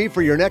book me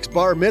for your next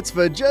bar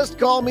mitzvah, just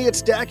call me at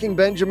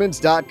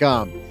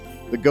stackingbenjamins.com.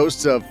 The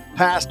ghosts of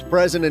past,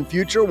 present, and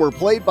future were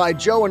played by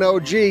Joe and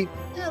OG.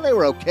 Yeah, they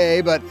were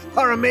okay, but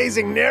our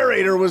amazing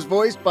narrator was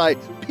voiced by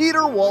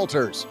Peter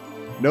Walters.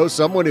 Know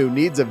someone who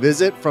needs a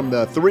visit from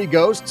the Three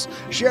Ghosts?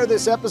 Share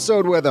this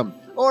episode with them.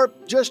 Or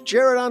just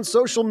share it on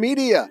social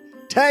media.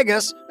 Tag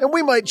us, and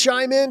we might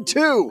chime in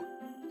too.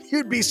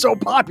 You'd be so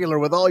popular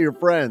with all your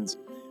friends.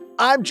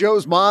 I'm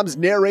Joe's mom's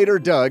narrator,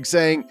 Doug,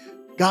 saying,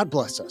 God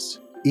bless us,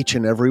 each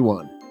and every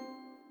one.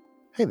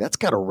 Hey, that's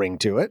got a ring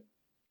to it.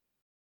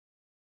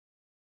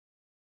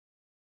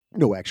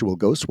 No actual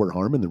ghosts were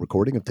harmed in the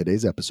recording of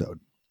today's episode.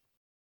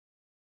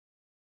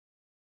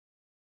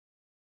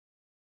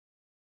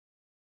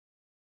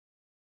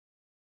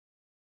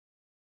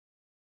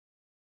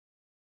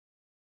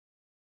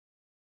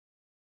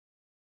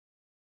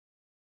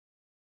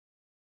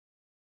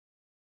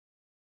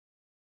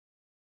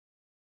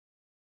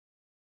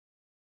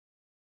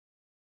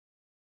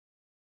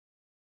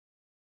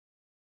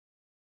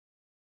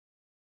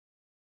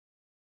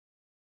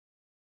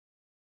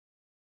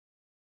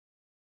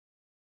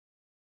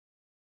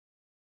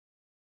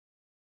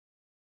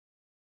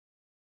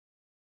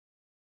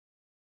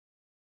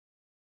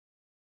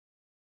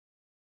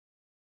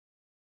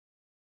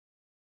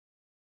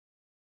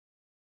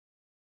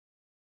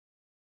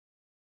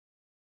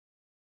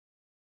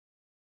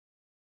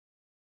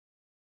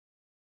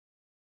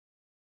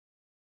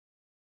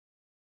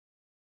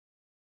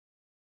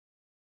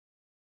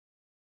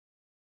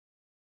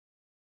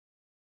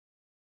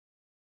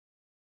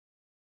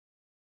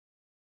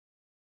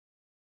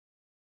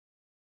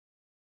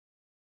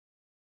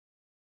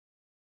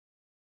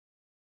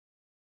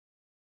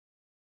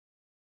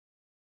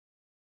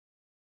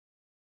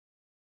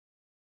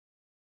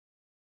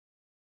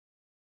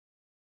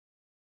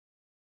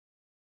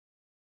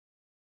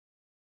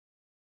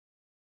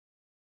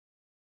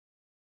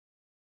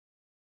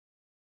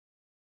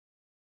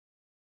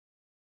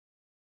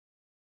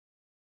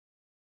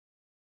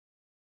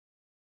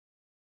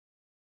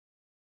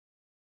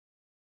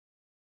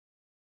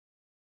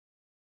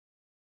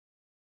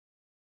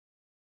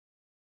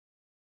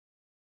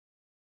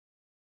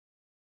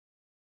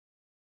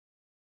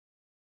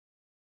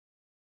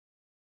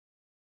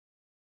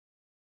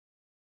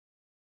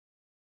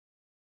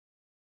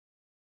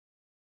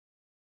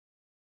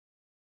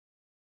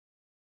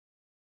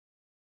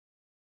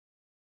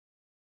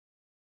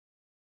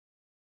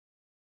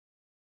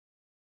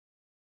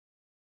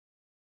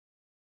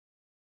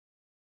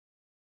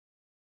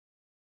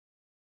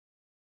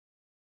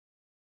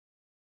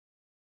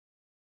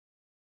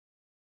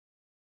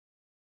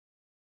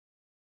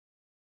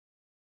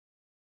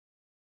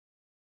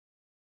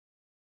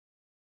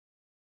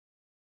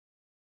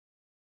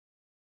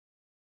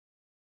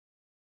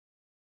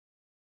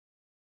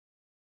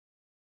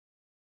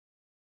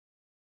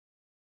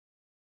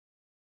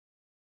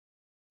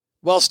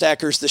 Well,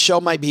 Stackers, the show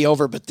might be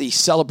over, but the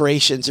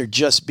celebrations are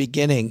just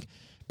beginning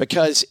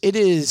because it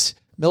is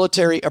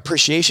Military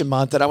Appreciation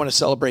Month, and I want to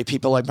celebrate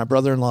people like my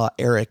brother-in-law,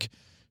 Eric,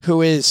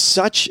 who is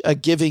such a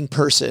giving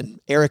person.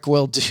 Eric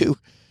will do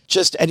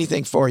just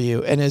anything for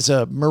you. And as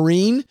a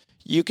Marine,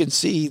 you can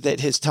see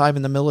that his time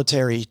in the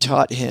military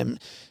taught him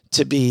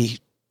to be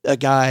a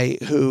guy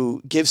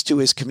who gives to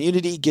his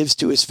community, gives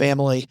to his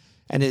family,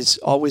 and is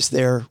always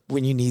there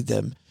when you need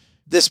them.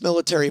 This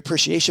Military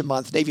Appreciation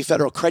Month, Navy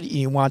Federal Credit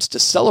Union wants to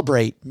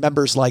celebrate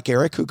members like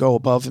Eric who go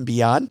above and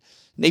beyond.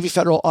 Navy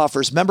Federal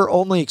offers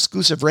member-only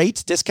exclusive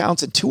rates,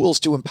 discounts, and tools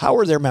to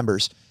empower their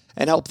members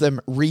and help them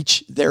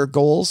reach their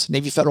goals.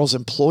 Navy Federal's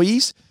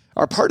employees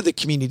are part of the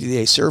community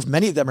they serve.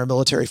 Many of them are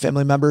military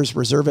family members,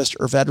 reservists,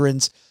 or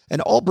veterans, and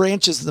all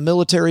branches of the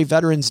military,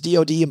 veterans,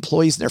 DoD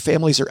employees, and their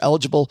families are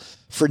eligible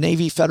for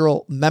Navy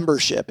Federal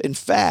membership. In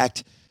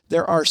fact,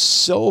 there are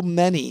so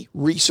many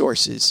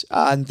resources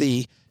on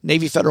the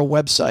Navy Federal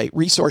website,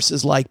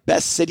 resources like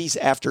Best Cities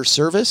After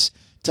Service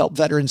to help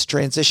veterans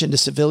transition to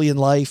civilian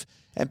life,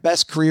 and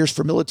Best Careers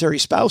for Military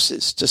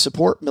Spouses to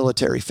support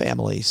military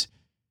families.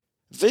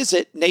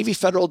 Visit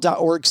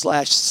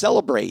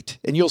NavyFederal.org/celebrate,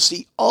 and you'll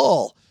see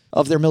all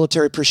of their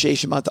Military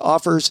Appreciation Month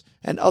offers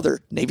and other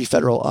Navy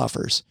Federal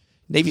offers.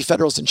 Navy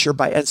Federal is insured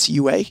by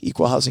NCUA,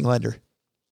 Equal Housing Lender.